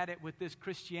 I've had it with this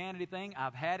Christianity thing.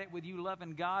 I've had it with you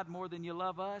loving God more than you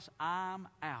love us. I'm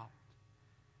out.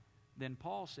 Then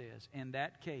Paul says, in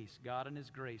that case, God in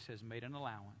His grace has made an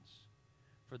allowance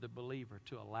for the believer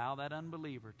to allow that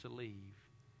unbeliever to leave,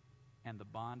 and the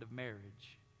bond of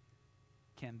marriage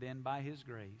can then, by His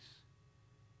grace,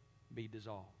 be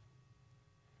dissolved.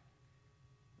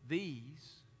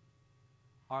 These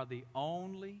are the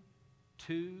only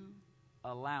two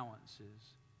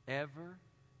allowances ever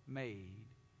made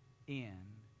in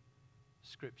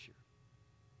Scripture.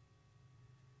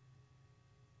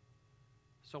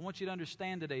 So I want you to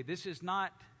understand today, this is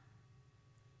not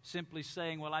simply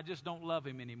saying, well, I just don't love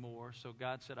him anymore, so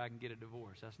God said I can get a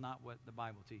divorce. That's not what the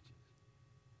Bible teaches.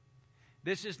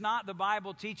 This is not the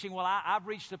Bible teaching, well, I've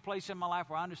reached a place in my life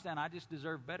where I understand I just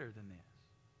deserve better than this.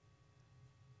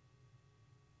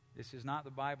 This is not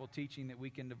the Bible teaching that we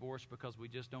can divorce because we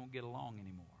just don't get along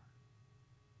anymore.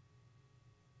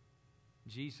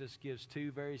 Jesus gives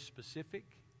two very specific,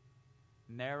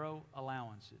 narrow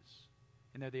allowances.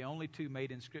 And they're the only two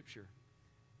made in Scripture.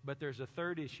 But there's a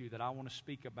third issue that I want to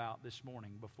speak about this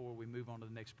morning before we move on to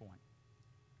the next point.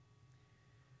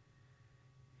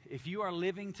 If you are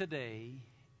living today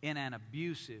in an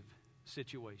abusive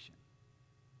situation,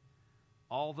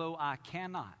 although I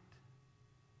cannot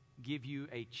give you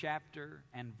a chapter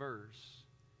and verse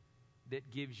that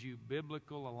gives you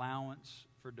biblical allowance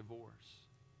for divorce,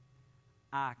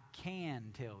 I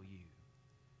can tell you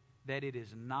that it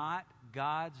is not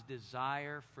God's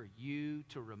desire for you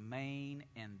to remain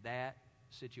in that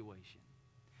situation.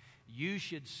 You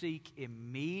should seek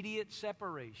immediate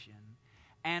separation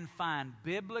and find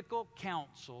biblical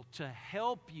counsel to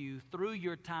help you through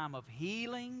your time of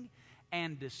healing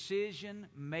and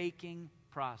decision-making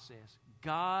process.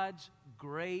 God's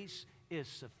grace is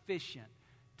sufficient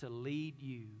to lead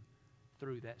you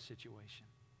through that situation.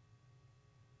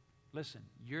 Listen,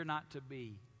 you're not to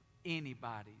be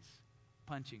anybody's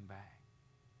punching bag.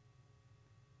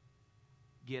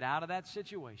 Get out of that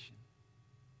situation.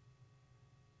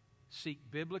 Seek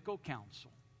biblical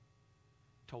counsel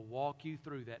to walk you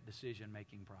through that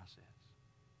decision-making process.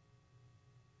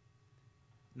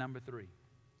 Number 3.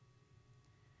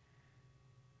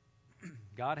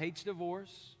 God hates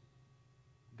divorce.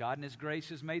 God in His grace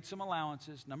has made some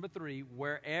allowances. Number 3,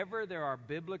 wherever there are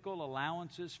biblical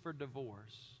allowances for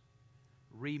divorce,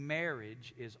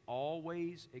 remarriage is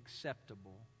always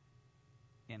acceptable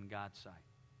in God's sight.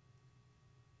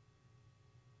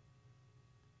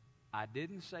 I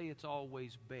didn't say it's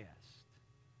always best.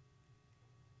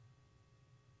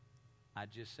 I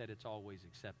just said it's always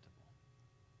acceptable.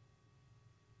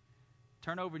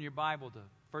 Turn over in your Bible to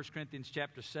 1 Corinthians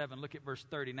chapter 7. Look at verse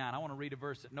 39. I want to read a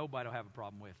verse that nobody will have a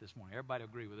problem with this morning. Everybody will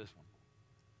agree with this one.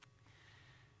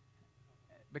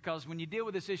 Because when you deal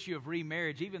with this issue of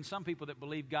remarriage, even some people that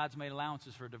believe God's made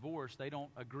allowances for divorce, they don't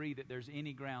agree that there's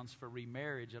any grounds for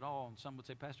remarriage at all. And some would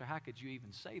say, Pastor, how could you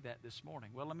even say that this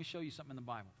morning? Well, let me show you something in the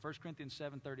Bible. 1 Corinthians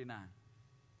 7:39.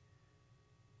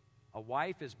 A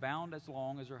wife is bound as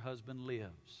long as her husband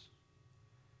lives.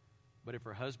 But if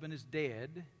her husband is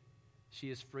dead, she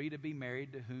is free to be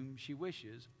married to whom she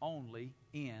wishes, only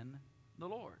in the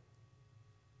Lord.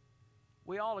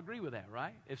 We all agree with that,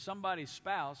 right? If somebody's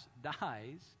spouse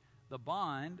dies, the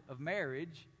bond of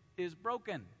marriage is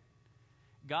broken.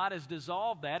 God has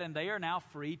dissolved that, and they are now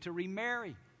free to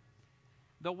remarry.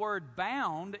 The word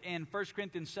bound in 1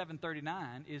 Corinthians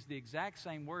 7:39 is the exact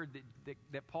same word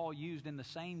that Paul used in the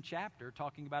same chapter,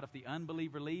 talking about if the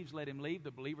unbeliever leaves, let him leave. The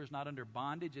believer is not under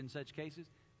bondage in such cases.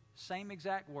 Same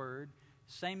exact word,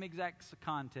 same exact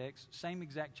context, same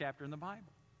exact chapter in the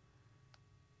Bible.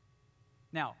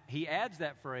 Now, he adds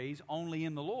that phrase, only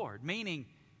in the Lord, meaning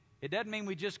it doesn't mean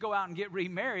we just go out and get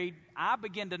remarried. I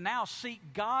begin to now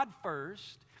seek God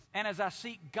first, and as I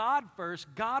seek God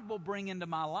first, God will bring into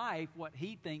my life what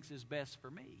He thinks is best for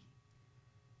me.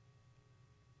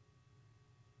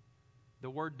 The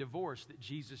word divorce that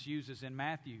Jesus uses in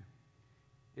Matthew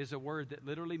is a word that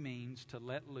literally means to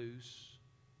let loose,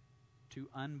 to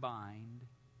unbind,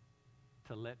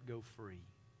 to let go free.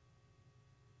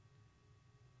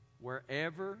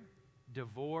 Wherever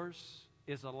divorce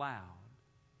is allowed,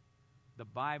 the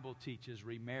Bible teaches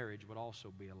remarriage would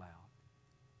also be allowed.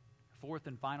 Fourth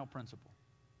and final principle.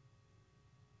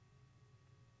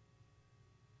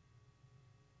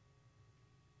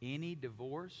 Any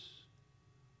divorce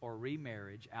or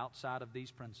remarriage outside of these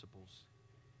principles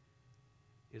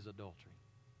is adultery.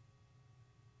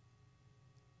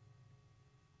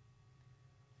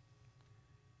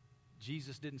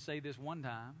 Jesus didn't say this one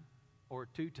time or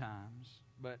 2 times,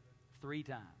 but 3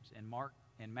 times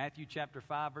in Matthew chapter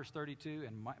 5, verse 32,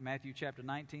 and Matthew chapter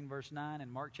 19, verse 9,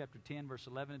 and Mark chapter 10, verse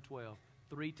 11 and 12.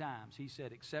 3 times he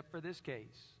said, except for this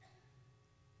case,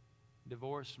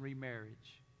 divorce and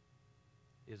remarriage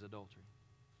is adultery.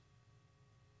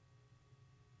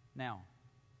 Now,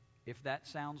 if that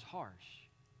sounds harsh,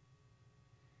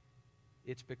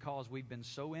 it's because we've been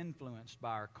so influenced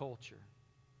by our culture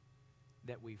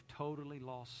that we've totally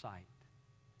lost sight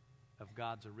of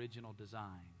God's original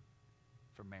design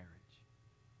for marriage.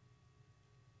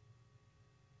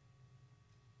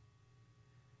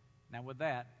 Now with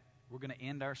that, we're going to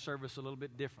end our service a little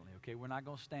bit differently, okay? We're not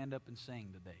going to stand up and sing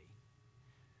today.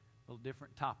 A little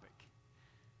different topic.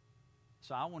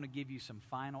 So I want to give you some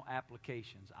final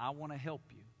applications. I want to help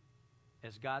you.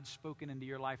 As God's spoken into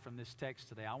your life from this text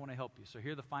today, I want to help you. So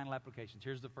here are the final applications.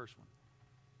 Here's the first one.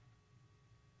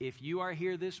 If you are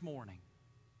here this morning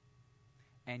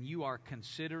and you are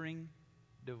considering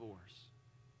divorce,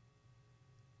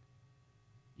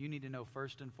 you need to know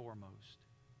first and foremost,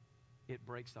 it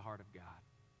breaks the heart of God.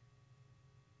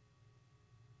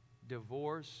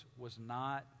 Divorce was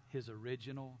not His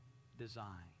original design.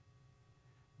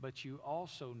 But you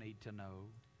also need to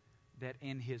know that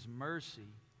in His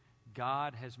mercy,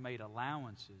 God has made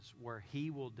allowances where He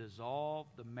will dissolve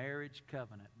the marriage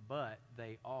covenant, but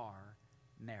they are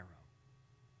narrow.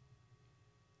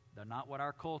 They're not what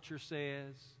our culture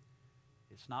says.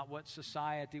 It's not what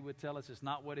society would tell us. It's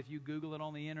not what if you Google it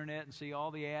on the internet and see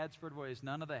all the ads for divorce. It's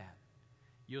none of that.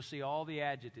 You'll see all the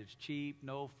adjectives, cheap,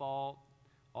 no fault,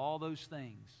 all those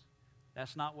things.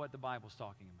 That's not what the Bible's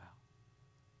talking about.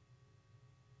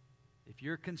 If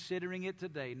you're considering it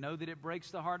today, know that it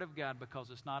breaks the heart of God because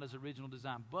it's not His original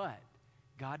design. But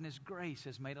God in His grace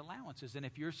has made allowances. And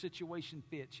if your situation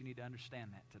fits, you need to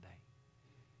understand that today.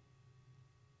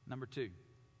 Number 2,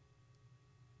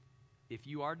 if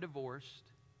you are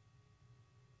divorced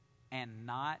and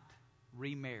not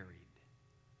remarried,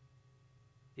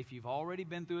 if you've already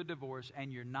been through a divorce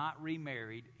and you're not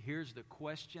remarried, here's the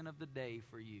question of the day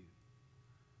for you.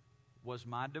 Was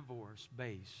my divorce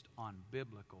based on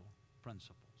biblical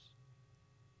principles?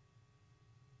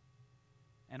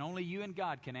 And only you and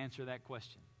God can answer that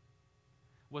question.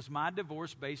 Was my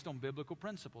divorce based on biblical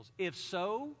principles? If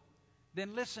so,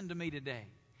 then listen to me today.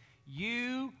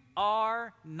 You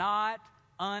are not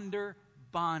under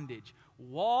bondage.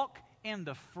 Walk in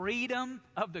the freedom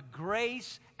of the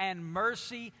grace and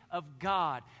mercy of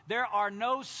God. There are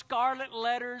no scarlet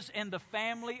letters in the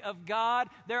family of God.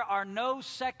 There are no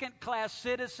second-class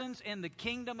citizens in the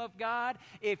kingdom of God.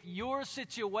 If your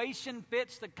situation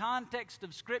fits the context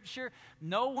of Scripture,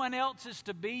 no one else is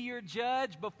to be your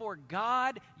judge. Before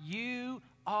God, you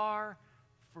are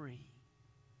free.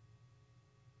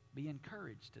 Be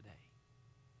encouraged today.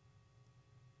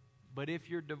 But if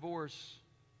your divorce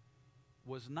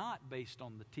was not based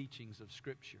on the teachings of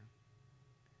Scripture,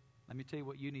 let me tell you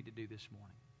what you need to do this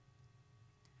morning.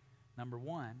 Number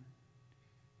 1,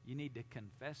 you need to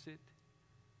confess it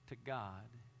to God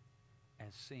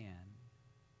as sin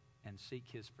and seek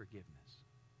His forgiveness.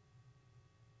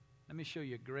 Let me show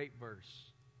you a great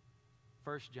verse.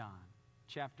 1 John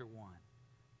chapter 1,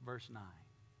 verse 9.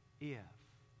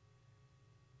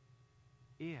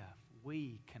 If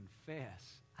we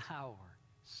confess our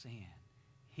sin,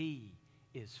 He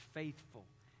is faithful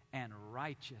and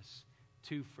righteous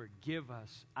to forgive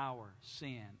us our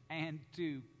sin and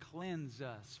to cleanse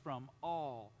us from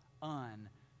all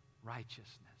unrighteousness.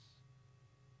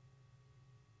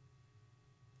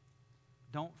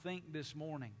 Don't think this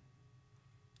morning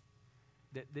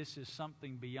that this is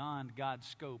something beyond God's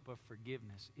scope of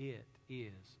forgiveness. It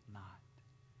is not.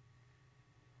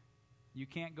 You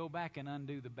can't go back and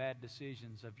undo the bad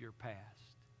decisions of your past.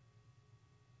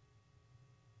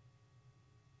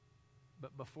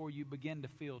 But before you begin to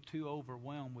feel too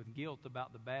overwhelmed with guilt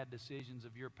about the bad decisions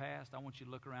of your past, I want you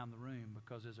to look around the room,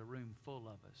 because there's a room full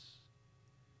of us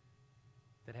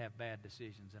that have bad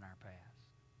decisions in our past.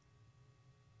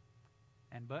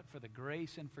 And but for the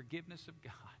grace and forgiveness of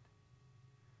God,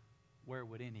 where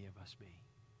would any of us be?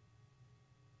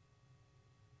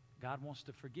 God wants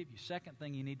to forgive you. Second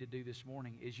thing you need to do this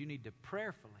morning is you need to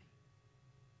prayerfully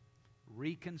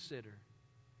reconsider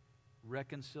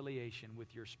reconciliation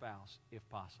with your spouse if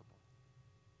possible.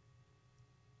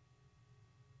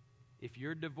 If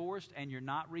you're divorced and you're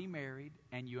not remarried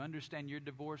and you understand your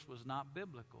divorce was not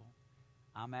biblical,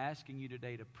 I'm asking you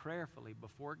today to prayerfully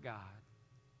before God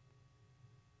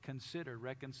consider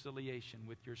reconciliation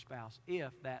with your spouse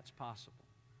if that's possible.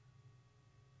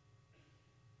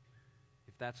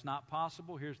 If that's not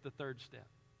possible, here's the third step.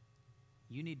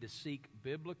 You need to seek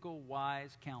biblical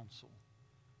wise counsel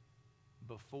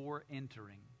before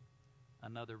entering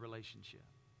another relationship.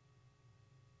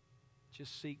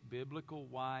 Just seek biblical,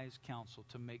 wise counsel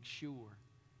to make sure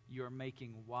you're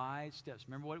making wise steps.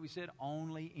 Remember what we said?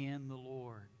 Only in the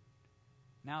Lord.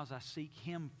 Now as I seek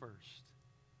Him first.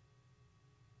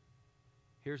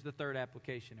 Here's the third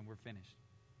application and we're finished.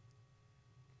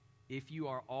 If you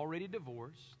are already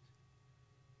divorced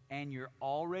and you're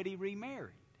already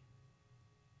remarried,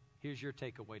 here's your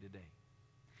takeaway today.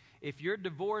 If your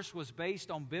divorce was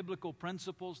based on biblical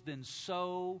principles, then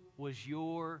so was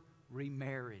your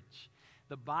remarriage.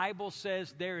 The Bible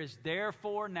says there is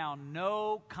therefore now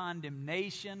no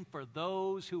condemnation for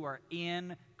those who are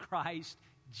in Christ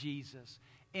Jesus.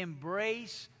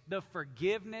 Embrace the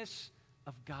forgiveness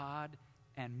of God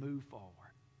and move forward.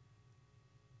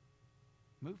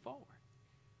 Move forward.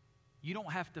 You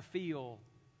don't have to feel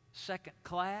second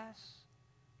class.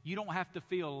 You don't have to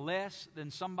feel less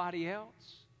than somebody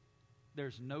else.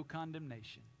 There's no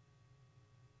condemnation.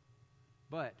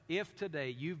 But if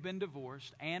today you've been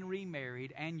divorced and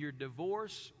remarried and your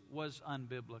divorce was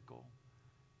unbiblical,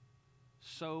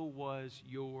 so was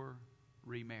your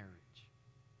remarriage.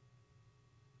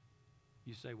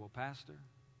 You say, well, Pastor,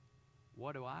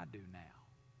 what do I do now?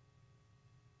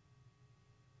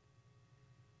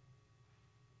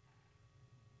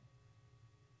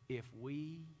 If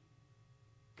we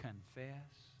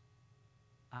confess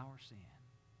our sin,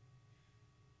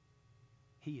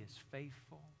 He is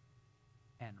faithful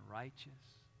and righteous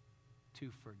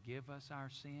to forgive us our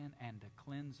sin and to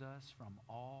cleanse us from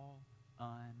all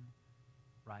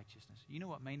unrighteousness. You know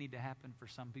what may need to happen for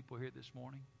some people here this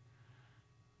morning?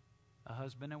 A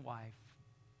husband and wife,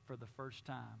 for the first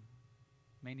time,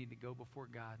 may need to go before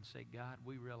God and say, God,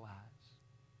 we realize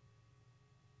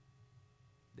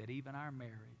that even our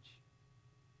marriage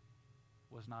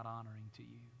was not honoring to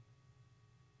you.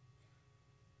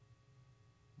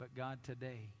 But God,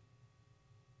 today,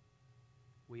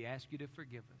 we ask you to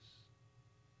forgive us.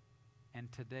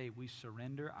 And today we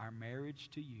surrender our marriage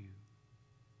to you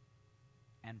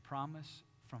and promise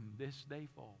from this day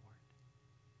forward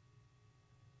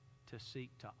to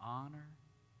seek to honor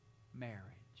marriage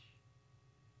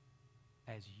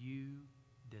as you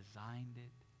designed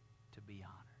it to be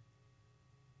honored.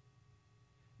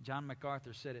 John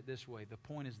MacArthur said it this way. The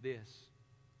point is this: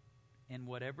 in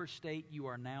whatever state you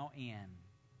are now in,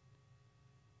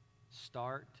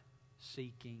 start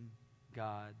seeking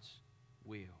God's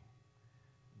will.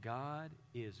 God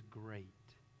is great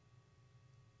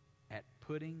at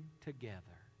putting together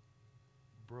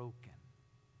broken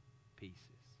pieces.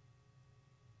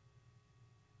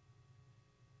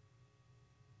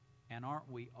 And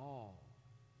aren't we all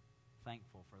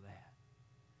thankful for that?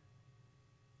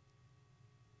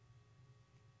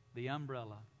 The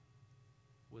umbrella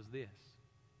was this: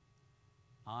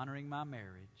 honoring my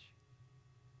marriage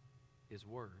is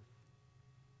worth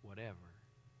whatever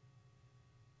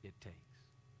it takes.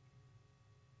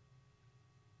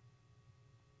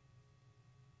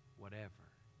 Whatever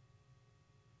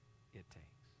it takes.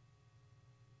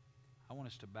 I want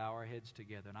us to bow our heads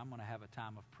together, and I'm going to have a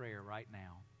time of prayer right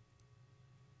now.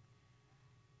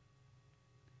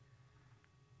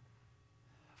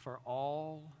 For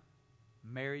all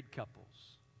married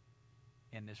couples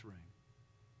in this room.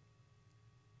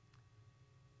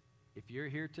 If you're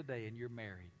here today and you're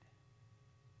married,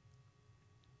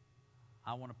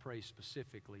 I want to pray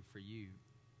specifically for you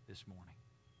this morning.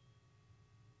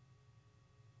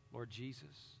 Lord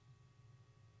Jesus,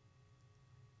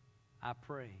 I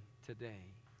pray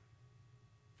today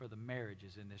for the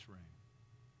marriages in this room.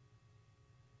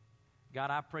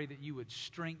 God, I pray that you would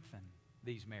strengthen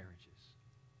these marriages.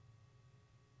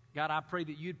 God, I pray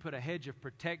that you'd put a hedge of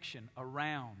protection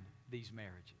around these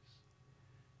marriages.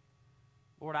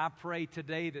 Lord, I pray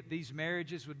today that these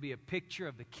marriages would be a picture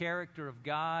of the character of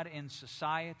God in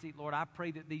society. Lord, I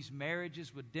pray that these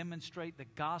marriages would demonstrate the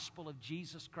gospel of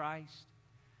Jesus Christ.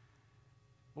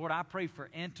 Lord, I pray for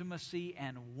intimacy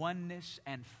and oneness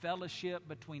and fellowship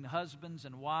between husbands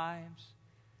and wives.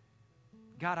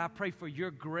 God, I pray for your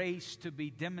grace to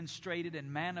be demonstrated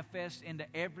and manifest into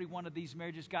every one of these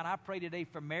marriages. God, I pray today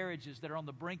for marriages that are on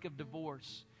the brink of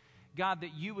divorce. God,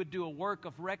 that you would do a work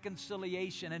of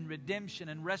reconciliation and redemption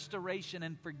and restoration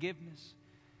and forgiveness.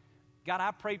 God,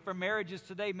 I pray for marriages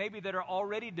today, maybe that are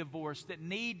already divorced, that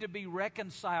need to be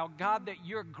reconciled. God, that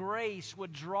your grace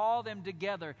would draw them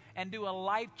together and do a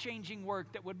life-changing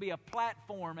work that would be a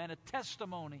platform and a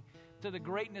testimony to the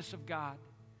greatness of God.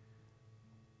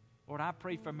 Lord, I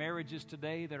pray for marriages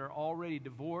today that are already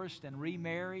divorced and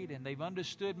remarried, and they've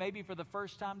understood maybe for the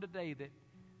first time today that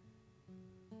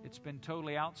it's been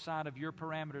totally outside of your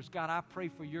parameters. God, I pray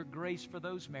for your grace for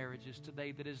those marriages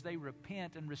today, that as they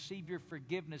repent and receive your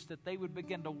forgiveness, that they would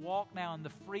begin to walk now in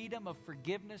the freedom of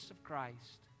forgiveness of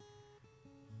Christ.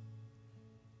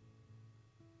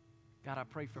 God, I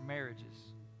pray for marriages.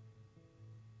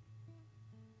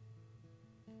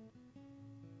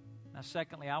 Now,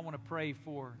 secondly, I want to pray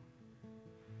for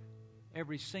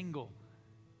every single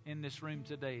in this room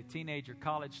today, teenager,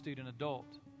 college student,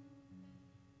 adult.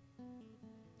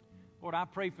 Lord, I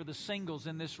pray for the singles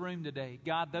in this room today.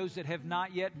 God, those that have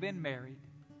not yet been married.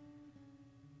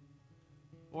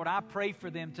 Lord, I pray for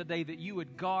them today that you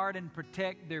would guard and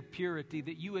protect their purity,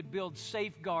 that you would build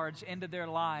safeguards into their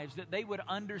lives, that they would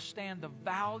understand the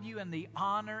value and the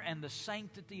honor and the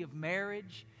sanctity of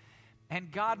marriage.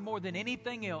 And God, more than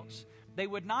anything else, they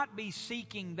would not be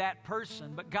seeking that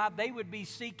person, but God, they would be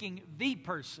seeking the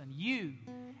person, you,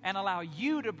 and allow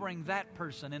you to bring that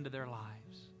person into their lives.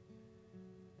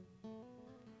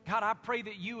 God, I pray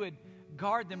that you would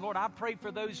guard them. Lord, I pray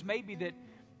for those maybe that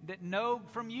know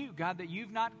from you, God, that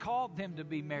you've not called them to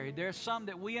be married. There are some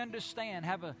that we understand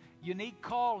have a unique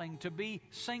calling to be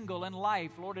single in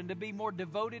life, Lord, and to be more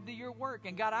devoted to your work.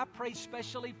 And God, I pray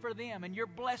specially for them and your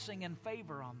blessing and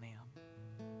favor on them.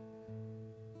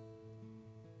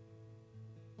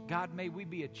 God, may we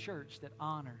be a church that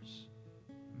honors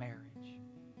marriage.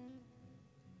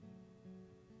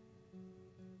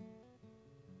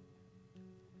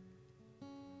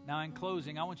 Now, in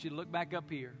closing, I want you to look back up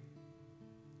here.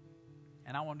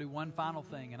 And I want to do one final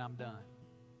thing, and I'm done.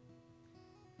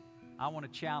 I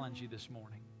want to challenge you this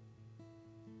morning.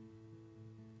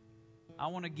 I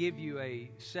want to give you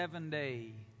a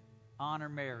 7-day honor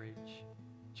marriage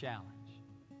challenge.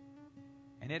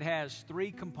 And it has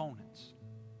 3 components: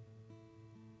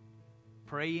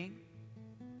 praying,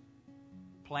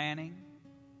 planning,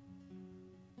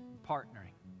 partnering.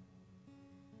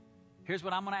 Here's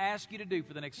what I'm going to ask you to do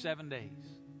for the next 7 days.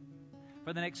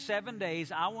 For the next 7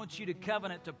 days, I want you to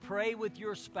covenant to pray with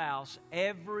your spouse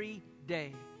every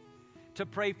day. To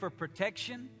pray for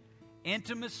protection,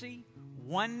 intimacy,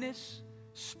 oneness,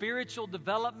 spiritual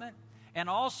development, and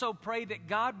also pray that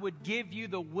God would give you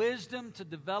the wisdom to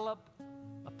develop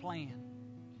a plan.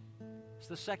 It's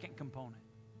the second component.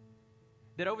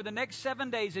 That over the next 7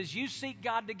 days, as you seek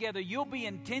God together, you'll be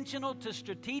intentional to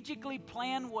strategically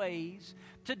plan ways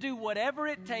to do whatever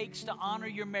it takes to honor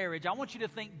your marriage. I want you to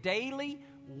think daily,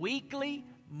 weekly,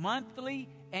 monthly,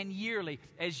 and yearly.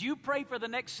 As you pray for the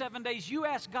next 7 days, you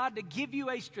ask God to give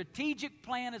you a strategic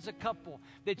plan as a couple,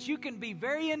 that you can be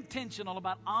very intentional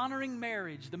about honoring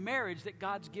marriage, the marriage that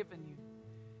God's given you.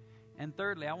 And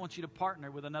thirdly, I want you to partner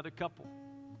with another couple.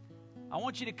 I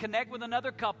want you to connect with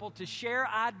another couple to share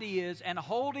ideas and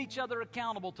hold each other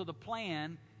accountable to the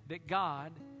plan that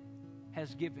God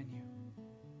has given you.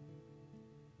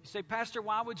 You say, Pastor,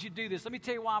 why would you do this? Let me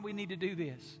tell you why we need to do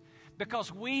this.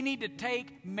 Because we need to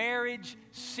take marriage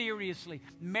seriously.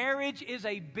 Marriage is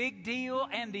a big deal,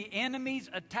 and the enemy's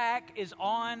attack is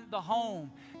on the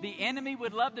home. The enemy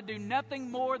would love to do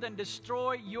nothing more than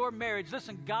destroy your marriage.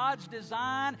 Listen, God's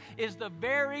design is the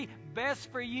very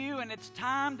best for you, and it's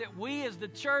time that we as the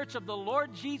church of the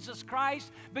Lord Jesus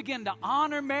Christ begin to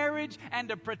honor marriage and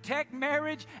to protect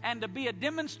marriage and to be a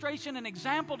demonstration and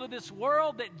example to this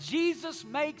world that Jesus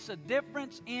makes a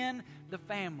difference in the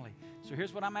family. So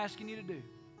here's what I'm asking you to do.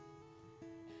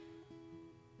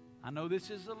 I know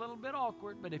this is a little bit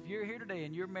awkward, but if you're here today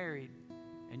and you're married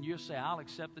and you'll say, I'll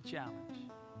accept the challenge,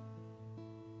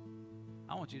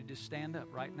 I want you to just stand up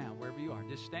right now, wherever you are.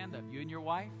 Just stand up. You and your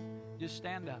wife, just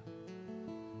stand up.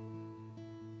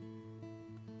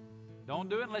 Don't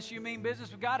do it unless you mean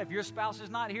business with God. If your spouse is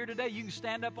not here today, you can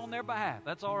stand up on their behalf.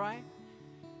 That's all right.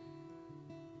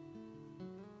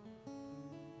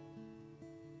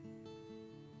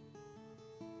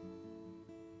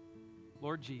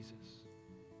 Lord Jesus,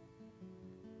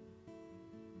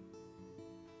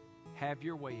 have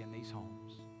your way in these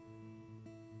homes.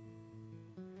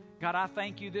 God, I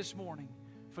thank you this morning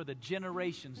for the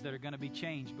generations that are going to be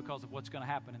changed because of what's going to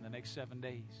happen in the next 7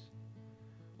 days.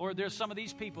 Lord, there's some of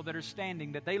these people that are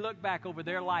standing, that they look back over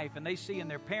their life and they see in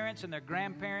their parents and their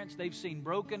grandparents, they've seen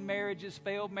broken marriages,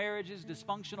 failed marriages,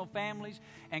 dysfunctional families.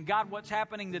 And God, what's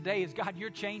happening today is, God, you're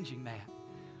changing that.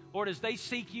 Lord, as they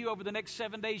seek you over the next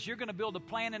 7 days, you're going to build a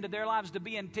plan into their lives to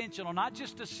be intentional, not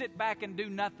just to sit back and do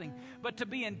nothing, but to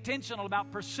be intentional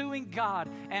about pursuing God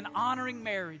and honoring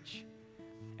marriage.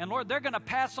 And Lord, they're going to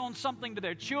pass on something to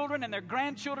their children and their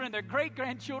grandchildren and their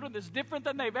great-grandchildren that's different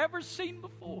than they've ever seen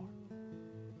before.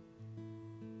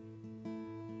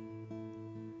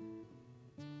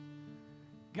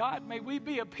 God, may we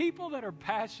be a people that are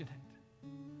passionate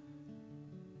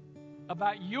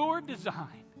about your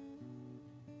design.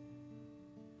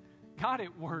 God,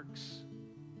 it works.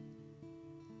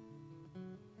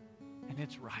 And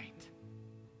it's right.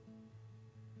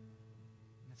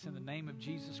 It's in the name of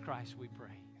Jesus Christ we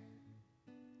pray.